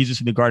 was of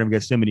Jesus in the Garden of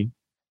Gethsemane,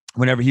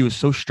 whenever he was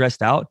so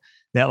stressed out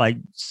that like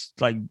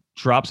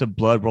drops of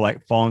blood were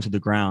like falling to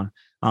the ground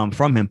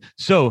from him.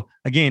 So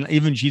again,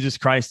 even Jesus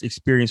Christ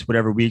experienced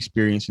whatever we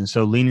experience. And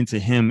so leaning to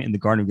him in the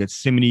Garden of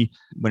Gethsemane,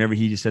 whenever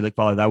he just said, like,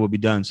 Father, thy will be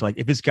done. So like,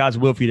 if it's God's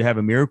will for you to have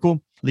a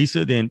miracle,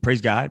 Lisa, then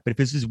praise God. But if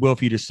it's his will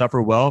for you to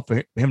suffer well,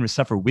 for him to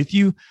suffer with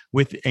you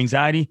with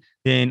anxiety,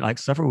 then like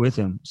suffer with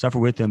him,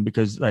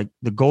 because like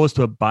the goal is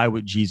to abide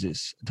with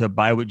Jesus,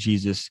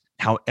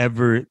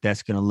 however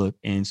that's going to look.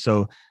 And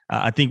so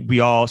I think we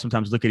all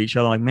sometimes look at each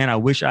other like, man, I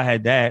wish I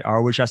had that, or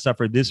I wish I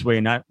suffered this way,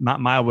 not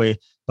my way,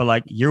 but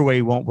like your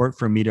way won't work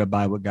for me to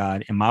abide with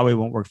God, and my way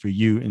won't work for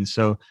you. And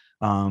so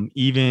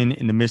even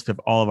in the midst of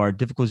all of our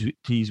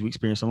difficulties we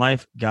experience in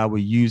life, God will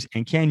use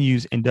and can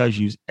use and does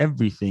use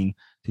everything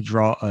to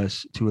draw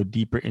us to a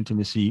deeper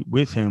intimacy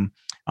with him.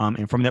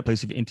 And from that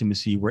place of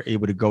intimacy, we're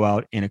able to go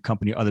out and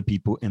accompany other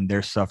people in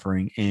their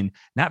suffering and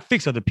not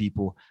fix other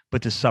people,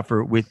 but to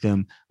suffer with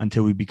them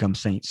until we become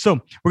saints. So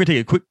we're going to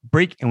take a quick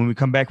break. And when we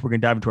come back, we're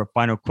going to dive into our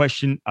final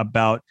question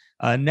about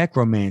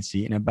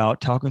necromancy and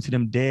about talking to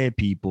them dead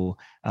people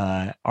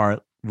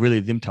are really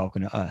them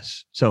talking to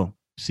us. So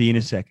see you in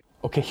a second.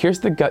 Okay, here's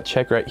the gut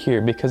check right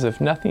here, because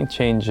if nothing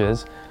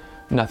changes,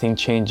 nothing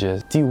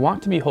changes. Do you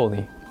want to be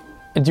holy?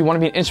 And do you want to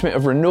be an instrument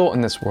of renewal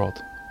in this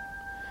world?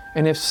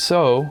 And if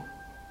so,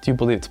 do you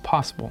believe it's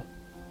possible?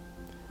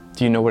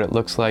 Do you know what it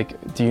looks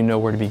like? Do you know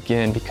where to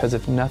begin? Because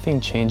if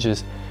nothing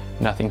changes,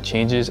 nothing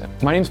changes.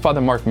 My name is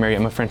Father Mark Mary.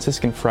 I'm a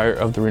Franciscan friar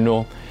of the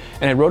Renewal,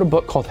 and I wrote a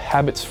book called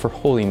Habits for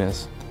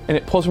Holiness. And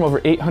it pulls from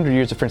over 800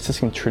 years of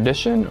Franciscan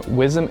tradition,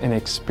 wisdom, and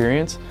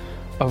experience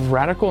of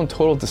radical and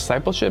total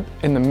discipleship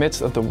in the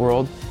midst of the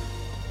world,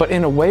 but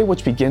in a way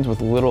which begins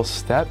with little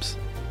steps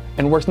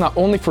and works not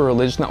only for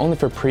religion, not only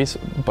for priests,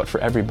 but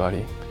for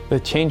everybody. The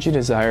change you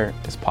desire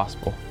is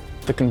possible.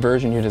 The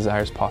conversion you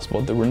desire is possible.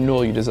 The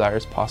renewal you desire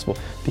is possible.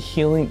 The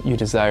healing you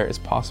desire is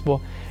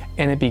possible.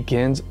 And it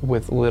begins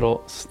with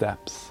little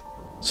steps.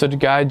 So to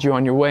guide you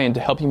on your way and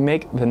to help you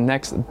make the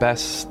next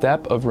best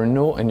step of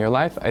renewal in your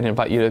life, I'd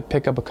invite you to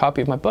pick up a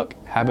copy of my book,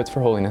 Habits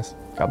for Holiness.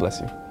 God bless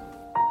you.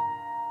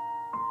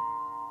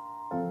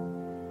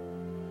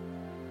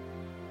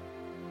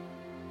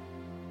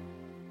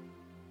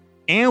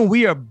 And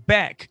we are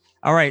back.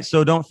 All right.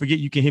 So don't forget,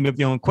 you can hit me up with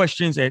your own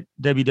questions at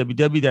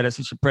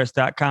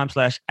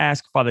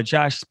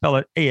www.ascensionpress.com/askfatherjosh. Spell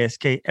it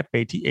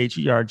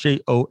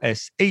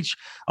ASKFATHERJOSH.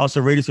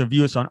 Also rate us and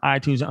review us on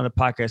iTunes and other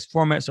podcast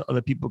formats so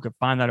other people can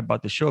find out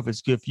about the show. If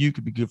it's good for you, it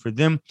could be good for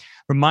them.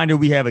 Reminder,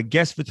 we have a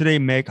guest for today,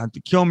 Meg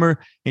Hunter-Kilmer,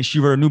 and she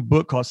wrote a new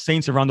book called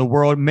Saints Around the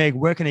World. Meg,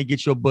 where can they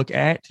get your book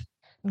at?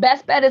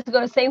 Best bet is to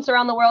go to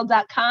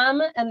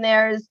saintsaroundtheworld.com, and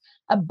there's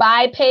a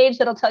buy page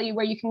that'll tell you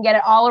where you can get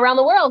it all around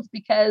the world,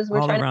 because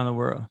we're trying around the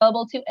world,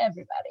 available to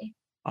everybody.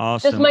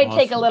 Awesome. This might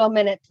take a little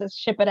minute to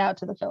ship it out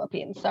to the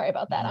Philippines. Sorry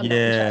about that.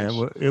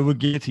 Well, it will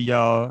get to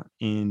y'all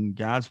in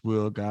God's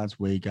will, God's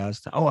way,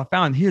 God's time. Oh, I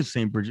found here's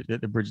St. Bridget, the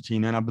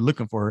Bridgetine, and I've been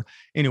looking for her.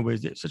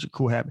 Anyways, it's such a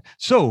cool habit.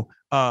 So,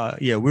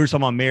 we were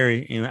talking about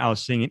Mary, and I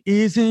was singing,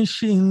 "Isn't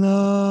she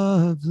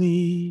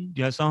lovely?" Do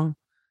you have that song?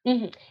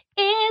 Mm-hmm.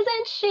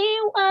 Isn't she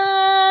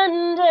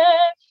wonderful?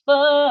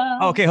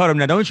 Okay, hold up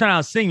now. Don't be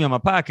trying to sing me on my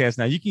podcast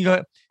now. You can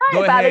go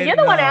about ahead. You're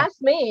the one who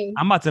asked me.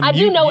 I'm about to I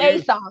do know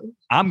a song.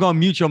 I'm going to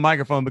mute your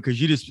microphone because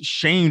you just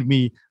shamed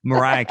me,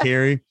 Mariah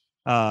Carey.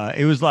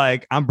 It was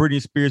like, I'm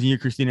Britney Spears and you're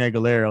Christina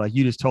Aguilera. Like,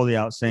 you just totally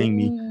outsang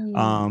me.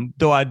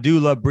 Though I do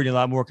love Britney a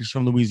lot more because she's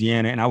from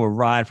Louisiana, and I would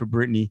ride for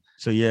Britney.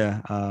 So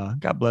yeah,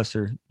 God bless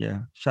her. Yeah.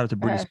 Shout out to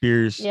Britney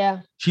Spears. Yeah.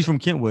 She's from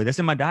Kentwood. That's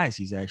in my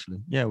diocese, actually.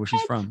 Yeah, where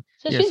she's from.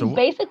 So she's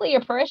basically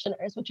your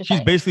parishioners, which is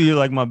she's basically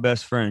like my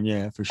best friend.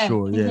 Yeah, for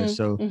sure. Yeah.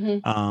 So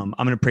I'm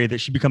going to pray that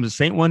she becomes a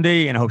saint one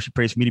day, and I hope she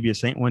prays for me to be a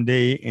saint one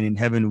day. And in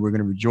heaven, we're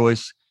going to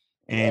rejoice.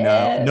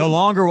 And no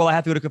longer will I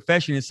have to go to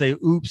confession and say,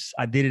 oops,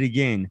 I did it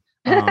again.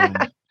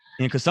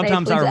 Because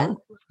sometimes I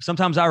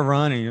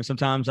run, and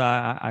sometimes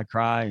I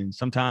cry, and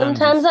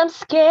sometimes I'm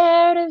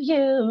scared of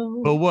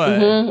you. But what?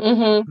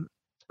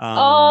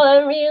 All I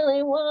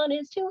really want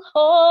is to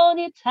hold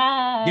you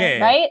tight. Yeah,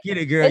 right. Get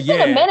it, girl. It's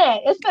been a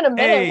minute.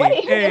 Hey, what do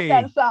you think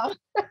that song?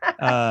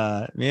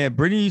 Yeah,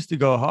 Britney used to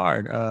go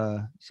hard.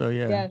 So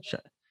yeah.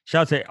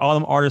 Shout out to all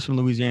them artists from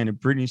Louisiana,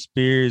 Britney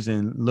Spears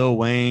and Lil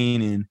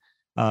Wayne,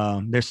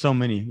 and there's so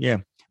many. Yeah,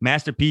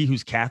 Master P,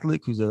 who's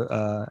Catholic, who's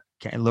Lil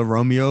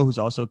Romeo, who's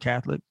also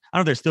Catholic. I don't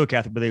know if they're still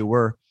Catholic, but they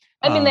were.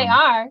 I mean, they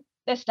are.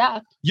 stitched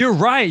up. You're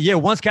right. Yeah,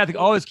 once Catholic,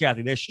 always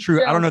Catholic. That's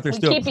true. I don't know if they're We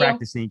still keep you.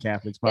 practicing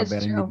Catholics. My It's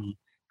bad. I need to true. be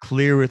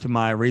clear with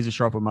my razor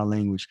sharp with my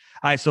language.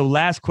 All right. So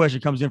last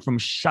question comes in from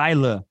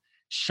Shyla.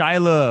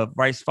 Shyla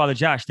writes, Father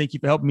Josh, thank you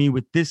for helping me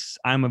with this.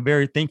 I'm a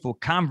very thankful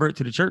convert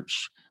to the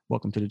church.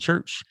 Welcome to the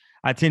church.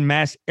 I attend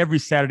mass every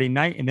Saturday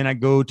night, and then I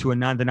go to a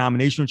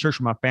non-denominational church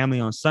with my family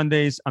on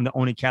Sundays. I'm the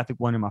only Catholic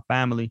one in my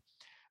family.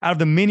 Out of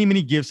the many,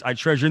 many gifts I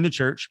treasure in the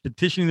church,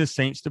 petitioning the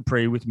saints to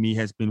pray with me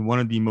has been one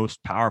of the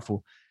most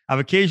powerful. I've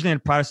occasionally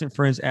had Protestant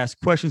friends ask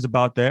questions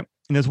about that,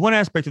 and there's one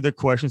aspect of their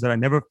questions that I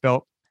never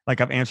felt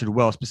like I've answered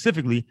well.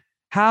 Specifically,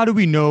 how do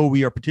we know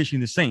we are petitioning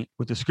the saint,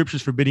 with the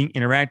scriptures forbidding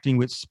interacting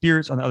with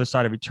spirits on the other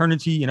side of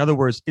eternity? In other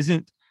words,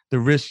 isn't the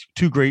risk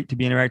too great to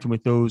be interacting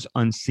with those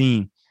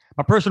unseen?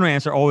 My personal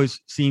answer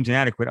always seems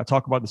inadequate. I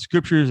talk about the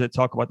scriptures that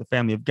talk about the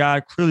family of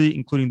God, clearly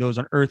including those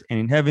on earth and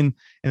in heaven,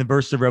 in the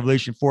verses of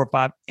Revelation 4,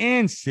 5,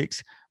 and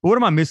 6. But what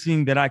am I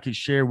missing that I could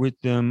share with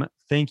them?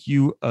 Thank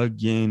you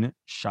again,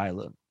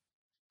 Shyla.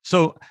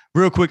 So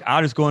real quick,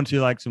 I'll just go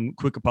into like some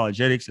quick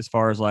apologetics as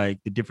far as like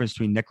the difference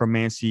between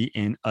necromancy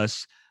and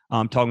us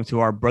talking to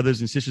our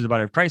brothers and sisters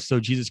about Christ. So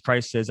Jesus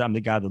Christ says, I'm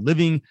the God of the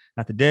living,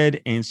 not the dead.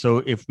 And so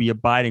if we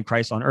abide in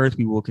Christ on earth,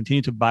 we will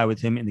continue to abide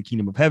with him in the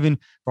kingdom of heaven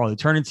for all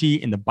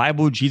eternity. In the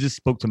Bible, Jesus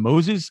spoke to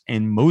Moses,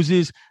 and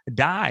Moses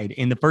died.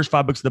 In the first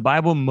 5 books of the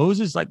Bible,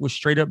 Moses was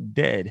straight up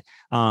dead.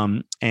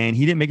 And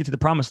he didn't make it to the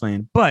promised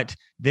land. But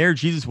there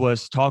Jesus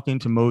was talking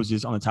to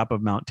Moses on the top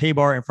of Mount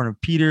Tabor, in front of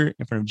Peter,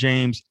 in front of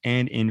James,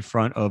 and in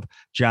front of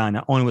John.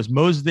 Not only was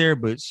Moses there,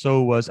 but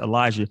so was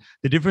Elijah.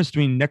 The difference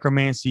between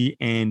necromancy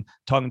and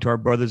talking to our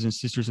brothers and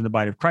sisters in the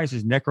body of Christ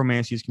is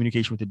necromancy is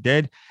communication with the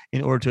dead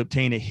in order to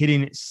obtain a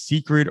hidden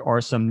secret or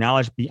some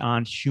knowledge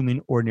beyond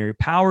human ordinary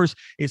powers.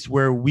 It's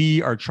where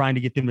we are trying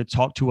to get them to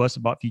talk to us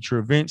about future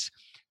events.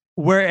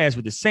 Whereas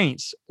with the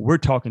saints, we're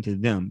talking to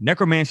them.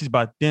 Necromancy is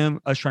about them,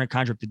 us trying to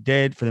conjure up the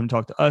dead for them to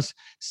talk to us.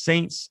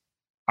 Saints,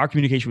 our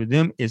communication with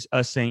them is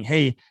us saying,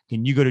 hey,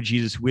 can you go to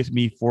Jesus with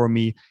me, for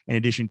me, in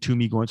addition to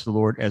me going to the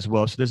Lord as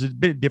well? So there's a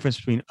bit of difference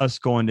between us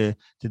going to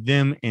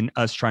them and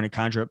us trying to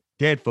conjure up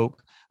dead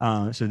folk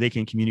so they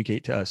can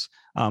communicate to us.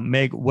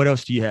 Meg, what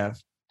else do you have?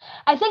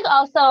 I think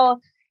also,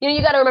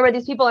 you got to remember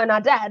these people are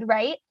not dead,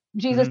 right?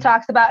 Jesus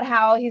talks about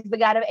how he's the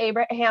God of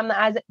Abraham,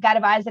 the God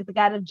of Isaac, the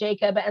God of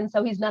Jacob. And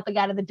so he's not the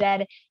God of the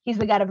dead. He's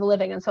the God of the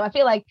living. And so I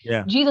feel like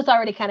Jesus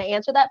already kind of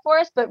answered that for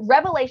us. But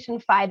Revelation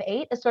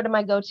 5:8 is sort of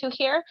my go-to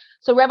here.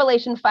 So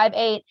Revelation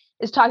 5:8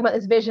 is talking about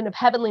this vision of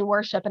heavenly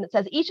worship. And it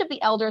says, each of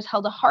the elders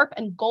held a harp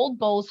and gold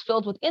bowls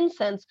filled with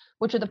incense,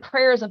 which are the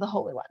prayers of the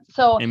Holy Ones.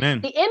 So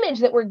Amen. The image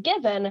that we're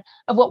given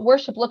of what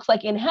worship looks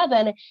like in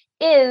heaven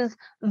is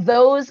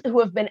those who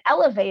have been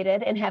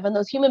elevated in heaven,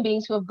 those human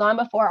beings who have gone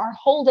before are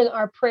holding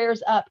our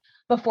prayers up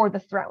before the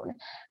throne.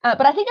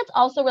 But I think it's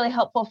also really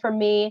helpful for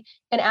me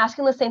in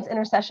asking the saints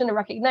intercession to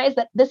recognize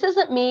that this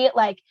isn't me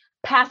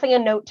passing a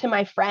note to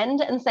my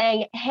friend and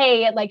saying,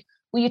 hey,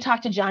 will you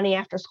talk to Johnny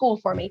after school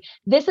for me?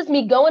 This is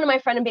me going to my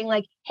friend and being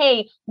like,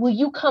 hey, will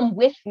you come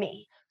with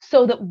me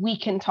so that we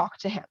can talk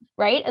to him,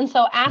 right? And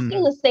so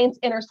asking the saints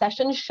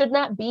intercession should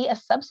not be a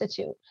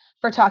substitute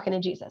for talking to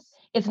Jesus.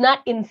 It's not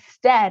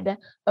instead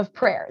of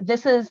prayer.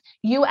 This is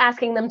you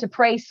asking them to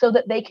pray so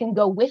that they can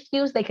go with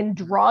you, so they can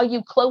draw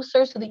you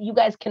closer, so that you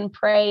guys can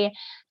pray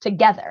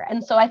together.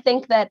 And so I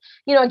think that,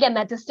 again,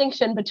 that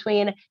distinction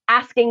between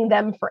asking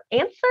them for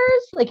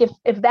answers,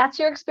 if that's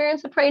your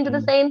experience of praying to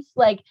the saints,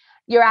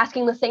 you're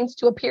asking the saints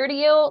to appear to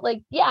you,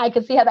 I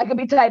could see how that could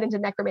be tied into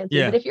necromancy.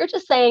 Yeah. But if you're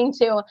just saying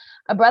to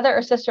a brother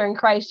or sister in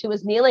Christ who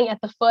is kneeling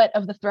at the foot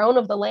of the throne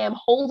of the Lamb,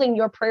 holding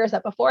your prayers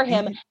up before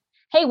him,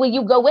 hey, will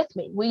you go with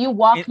me? Will you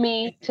walk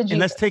me to Jesus? And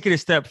let's take it a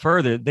step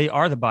further. They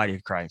are the body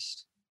of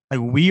Christ.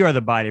 We are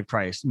the body of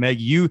Christ.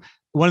 Meg,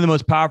 one of the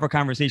most powerful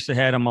conversations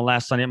I had on my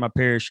last Sunday at my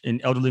parish,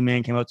 an elderly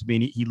man came up to me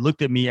and he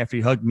looked at me after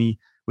he hugged me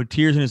with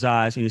tears in his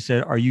eyes and he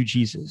said, "Are you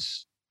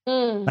Jesus?"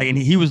 And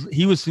he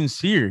was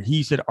sincere.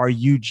 He said, "Are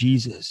you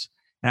Jesus?"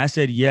 And I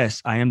said,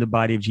 "Yes, I am the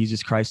body of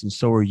Jesus Christ, and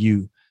so are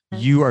you.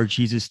 You are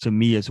Jesus to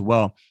me as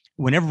well."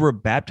 Whenever we're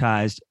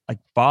baptized,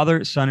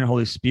 Father, Son, and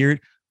Holy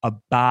Spirit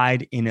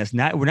abide in us.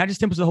 We're not just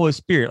temples of the Holy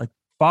Spirit.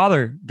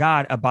 Father,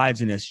 God abides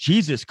in us.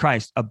 Jesus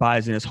Christ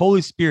abides in us.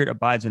 Holy Spirit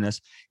abides in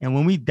us. And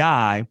when we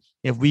die,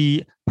 if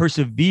we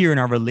persevere in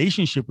our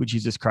relationship with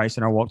Jesus Christ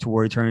and our walk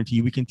toward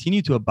eternity, we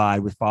continue to abide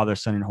with Father,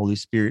 Son, and Holy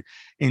Spirit.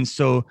 And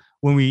so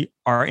when we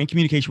are in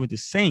communication with the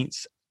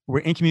saints, we're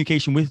in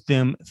communication with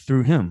them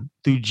through him,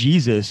 through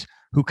Jesus,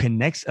 who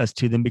connects us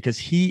to them because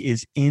he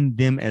is in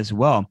them as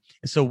well.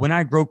 And so when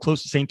I grow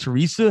close to St.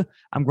 Teresa,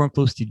 I'm growing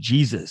close to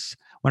Jesus.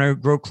 When I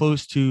grow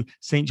close to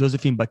St.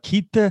 Josephine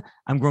Bakhita,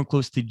 I'm growing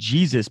close to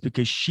Jesus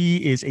because she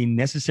is a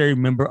necessary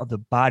member of the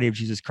body of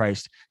Jesus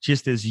Christ,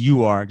 just as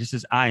you are, just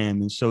as I am.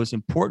 And so it's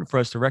important for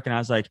us to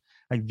recognize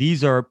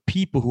these are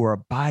people who are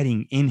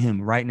abiding in him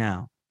right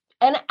now.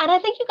 And I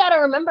think you got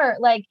to remember,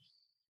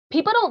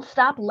 people don't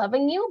stop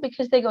loving you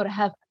because they go to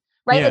heaven.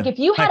 right? Yeah. Like if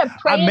you had a I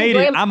praying made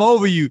it. I'm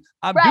over you.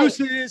 I'm Right.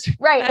 deuces.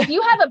 Right. If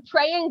you have a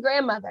praying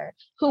grandmother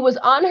who was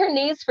on her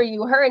knees for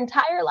you her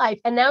entire life,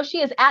 and now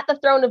she is at the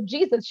throne of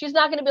Jesus, she's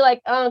not going to be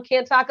like, oh,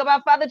 can't talk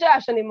about Father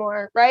Josh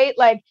anymore. Right.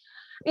 Like,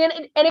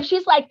 and if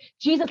she's like,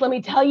 Jesus, let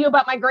me tell you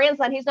about my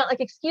grandson, he's not like,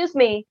 excuse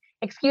me,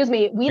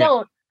 we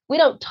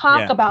don't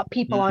talk about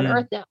people on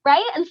earth now,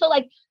 right? And so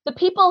like the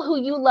people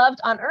who you loved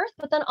on earth,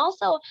 but then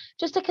also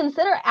just to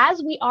consider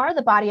as we are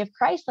the body of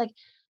Christ, like,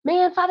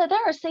 man, Father,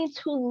 there are saints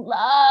who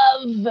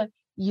love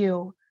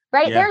you,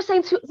 right? Yeah. There are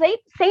saints who,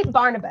 Saint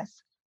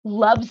Barnabas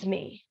loves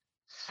me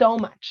so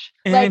much.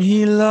 And like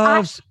he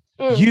loves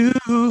you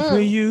for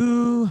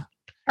you.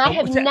 I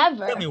have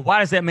never. Tell me, why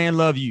does that man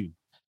love you?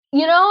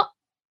 You know,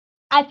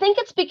 I think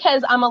it's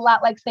because I'm a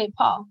lot like St.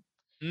 Paul.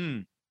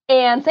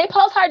 And St.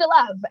 Paul's hard to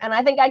love. And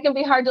I think I can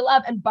be hard to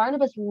love. And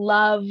Barnabas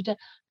loved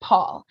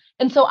Paul.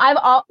 And so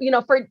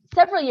for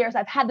several years,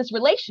 I've had this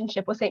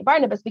relationship with St.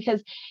 Barnabas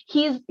because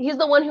he's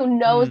the one who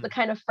knows the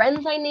kind of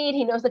friends I need.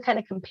 He knows the kind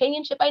of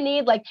companionship I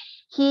need. Like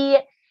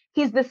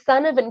he's the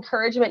son of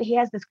encouragement. He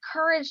has this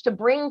courage to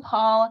bring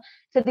Paul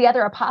to the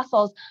other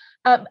apostles.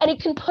 And he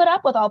can put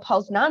up with all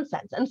Paul's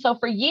nonsense. And so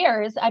for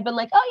years, I've been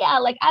like, oh yeah,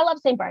 like I love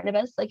St.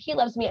 Barnabas. Like he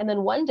loves me. And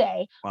then one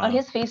day on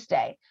his feast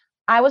day,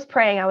 I was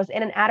praying. I was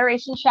in an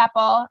adoration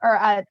chapel or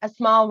a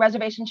small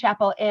reservation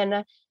chapel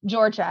in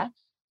Georgia.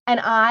 And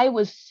I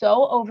was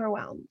so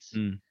overwhelmed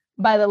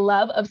by the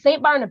love of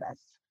St. Barnabas.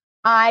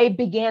 I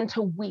began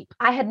to weep.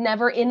 I had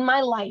never in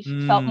my life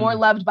felt more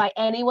loved by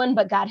anyone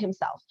but God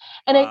himself.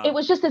 And it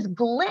was just this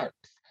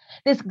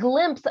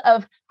glimpse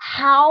of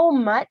how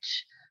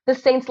much the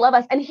saints love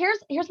us. And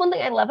here's one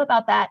thing I love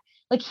about that.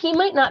 Like he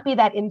might not be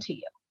that into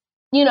you.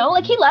 You know,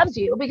 like he loves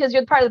you because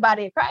you're part of the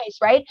body of Christ,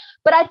 right?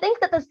 But I think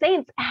that the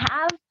saints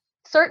have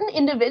certain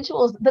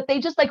individuals that they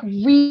just like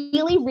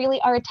really,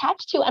 really are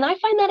attached to. And I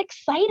find that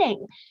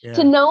exciting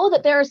to know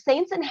that there are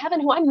saints in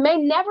heaven who I may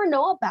never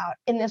know about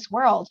in this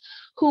world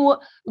who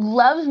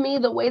love me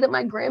the way that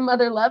my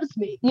grandmother loves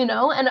me, you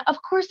know? And of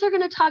course they're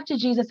going to talk to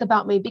Jesus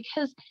about me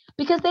because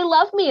they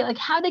love me. Like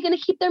how are they going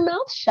to keep their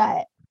mouths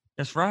shut?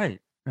 That's right.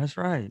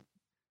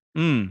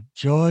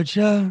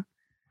 Georgia.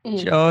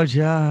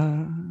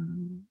 Georgia.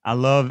 I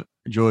love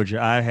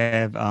Georgia. I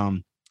have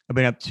I've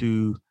been up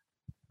to,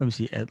 let me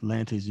see,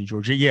 Atlanta's in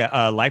Georgia.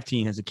 Yeah, Life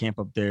Team has a camp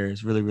up there.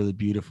 It's really, really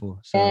beautiful.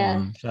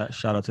 So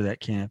shout out to that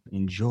camp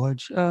in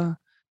Georgia.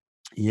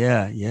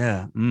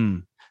 Yeah.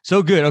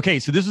 So good. Okay,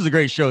 so this was a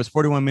great show. It's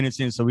 41 minutes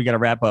in, so we got to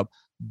wrap up.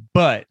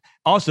 But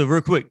also,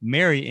 real quick,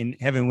 Mary in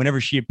heaven, when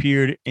she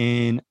appeared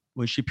in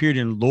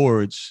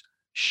Lourdes,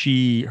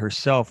 she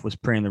herself was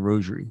praying the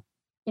rosary.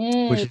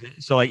 Which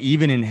so like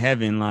even in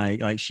heaven,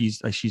 like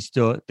she's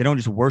still, they don't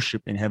just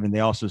worship in heaven, they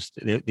also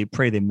they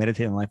pray, they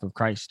meditate on the life of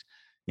Christ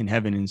in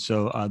heaven. And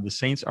so the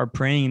saints are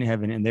praying in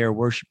heaven and they're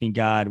worshiping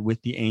God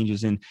with the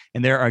angels. And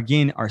there are,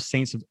 again, are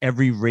saints of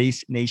every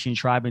race, nation,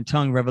 tribe, and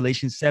tongue.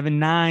 Revelation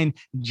 7:9,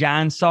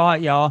 John saw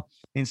it, y'all.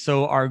 And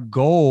so our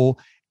goal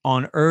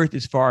on earth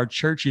is for our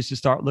churches to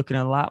start looking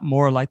a lot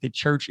more like the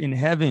church in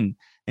heaven.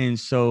 And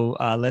so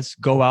let's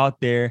go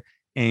out there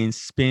and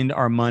spend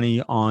our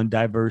money on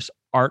diverse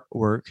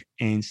artwork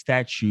and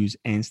statues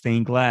and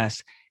stained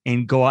glass,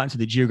 and go out into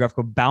the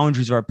geographical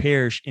boundaries of our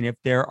parish. And if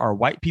there are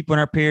white people in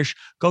our parish,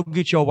 go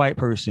get your white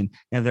person.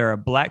 And if there are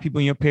black people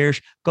in your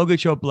parish, go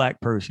get your black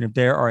person. If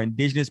there are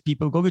indigenous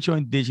people, go get your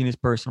indigenous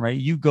person, right?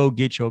 You go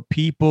get your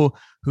people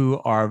who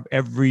are of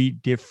every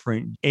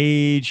different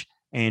age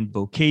and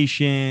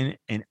vocation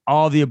and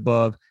all the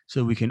above,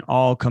 so we can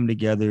all come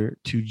together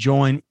to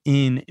join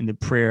in the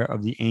prayer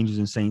of the angels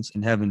and saints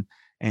in heaven.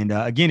 And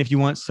again, if you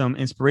want some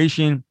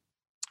inspiration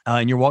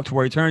in your walk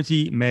toward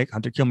eternity, Meg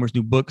Hunter Kilmer's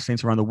new book,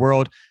 Saints Around the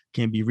World,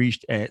 can be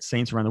reached at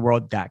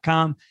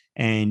saintsaroundtheworld.com,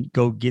 and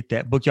go get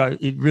that book, y'all.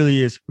 It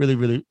really is really,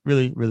 really,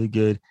 really, really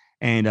good.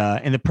 And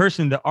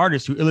the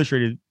artist who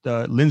illustrated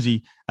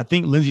Lindsay, I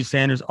think Lindsay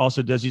Sanders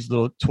also does these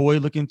little toy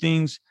looking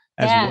things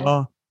as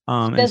well.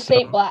 The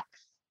Saint blocks.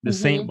 The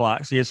Saint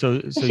blocks. Yeah. So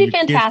is she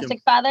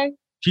fantastic, Father?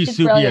 She's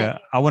super. Brilliant. Yeah.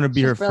 I want to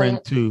be her friend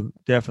too.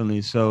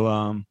 Definitely.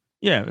 So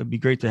yeah, it'd be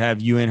great to have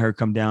you and her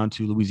come down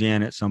to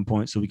Louisiana at some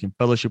point so we can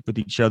fellowship with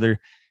each other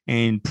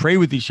and pray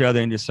with each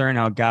other and discern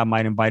how God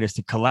might invite us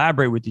to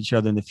collaborate with each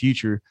other in the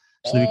future,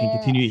 so that we can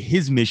continue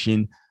his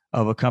mission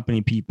of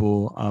accompanying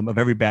people of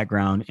every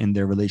background in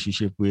their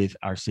relationship with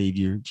our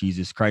Savior,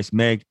 Jesus Christ.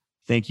 Meg,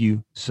 thank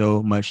you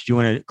so much. Do you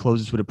want to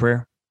close us with a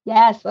prayer?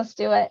 Yes, let's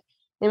do it.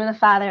 In the name of the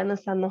Father, and the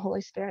Son, and the Holy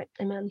Spirit.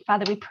 Amen.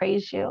 Father, we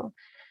praise you.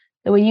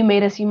 That when you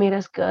made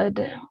us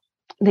good.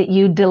 That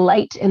you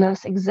delight in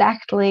us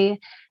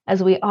exactly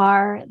as we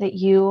are, that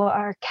you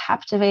are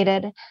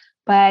captivated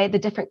by the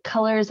different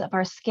colors of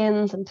our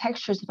skins and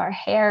textures of our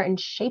hair and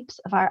shapes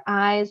of our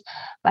eyes,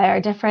 by our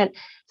different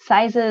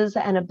sizes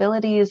and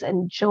abilities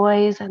and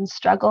joys and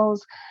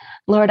struggles.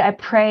 Lord, I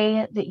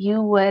pray that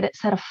you would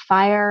set a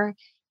fire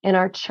in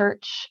our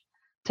church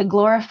to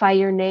glorify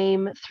your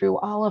name through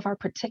all of our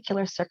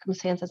particular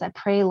circumstances. I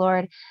pray,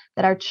 Lord,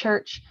 that our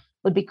church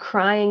would be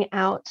crying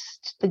out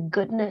to the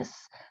goodness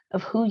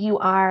of who you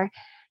are,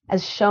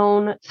 as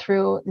shown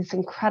through this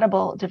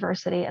incredible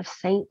diversity of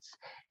saints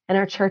in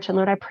our church. And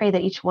Lord, I pray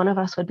that each one of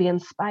us would be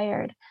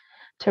inspired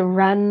to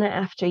run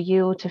after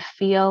you, to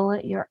feel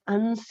your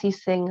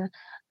unceasing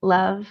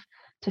love,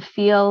 to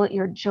feel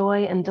your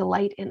joy and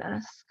delight in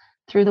us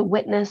through the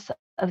witness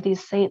of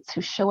these saints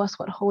who show us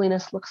what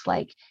holiness looks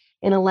like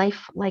in a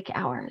life like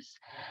ours.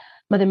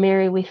 Mother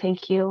Mary, we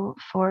thank you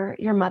for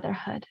your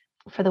motherhood,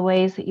 for the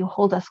ways that you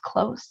hold us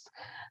close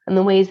and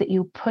the ways that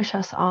you push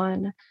us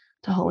on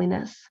to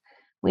holiness.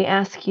 We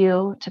ask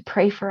you to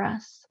pray for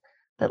us,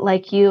 that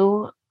like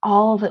you,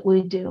 all that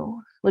we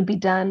do would be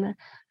done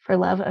for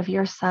love of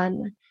your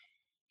Son,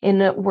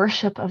 in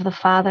worship of the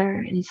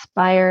Father,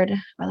 inspired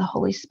by the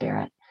Holy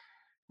Spirit.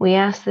 We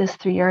ask this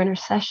through your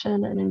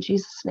intercession and in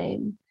Jesus'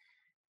 name.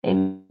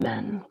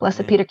 Amen.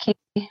 Blessed Peter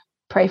Keeley,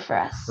 pray for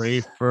us.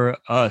 Pray for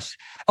us.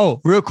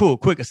 Oh, real cool.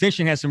 Quick.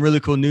 Ascension has some really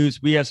cool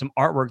news. We have some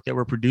artwork that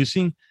we're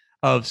producing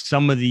of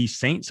some of the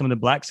saints, some of the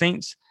Black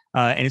saints,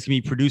 and it's going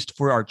to be produced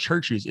for our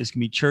churches. It's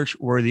going to be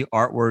church-worthy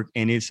artwork,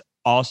 and it's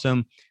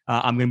awesome.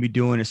 I'm going to be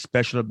doing a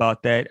special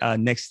about that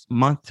next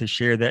month to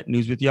share that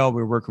news with y'all.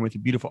 We're working with a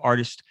beautiful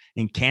artist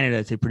in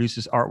Canada to produce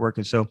this artwork,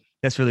 and so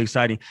that's really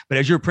exciting. But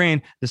as you're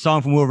praying, the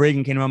song from Will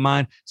Reagan came to my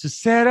mind. So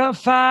set a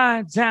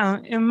fire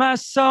down in my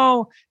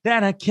soul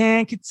that I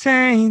can't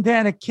contain,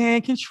 that I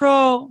can't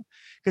control.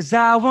 Because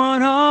I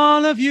want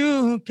all of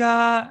you,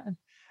 God.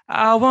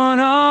 I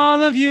want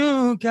all of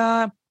you,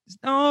 God. There's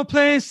no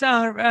place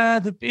I'd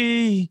rather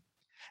be.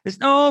 There's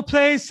no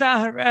place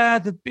I'd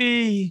rather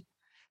be.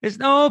 There's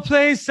no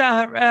place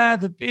I'd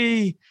rather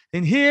be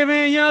than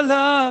hearing your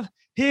love,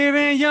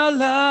 hearing your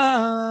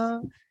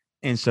love.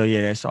 And so,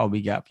 yeah, that's all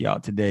we got for y'all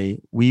today.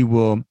 We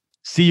will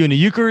see you in the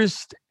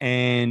Eucharist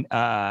and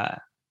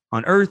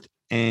on earth,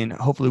 and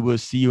hopefully we'll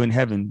see you in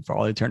heaven for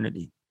all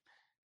eternity.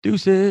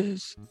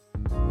 Deuces.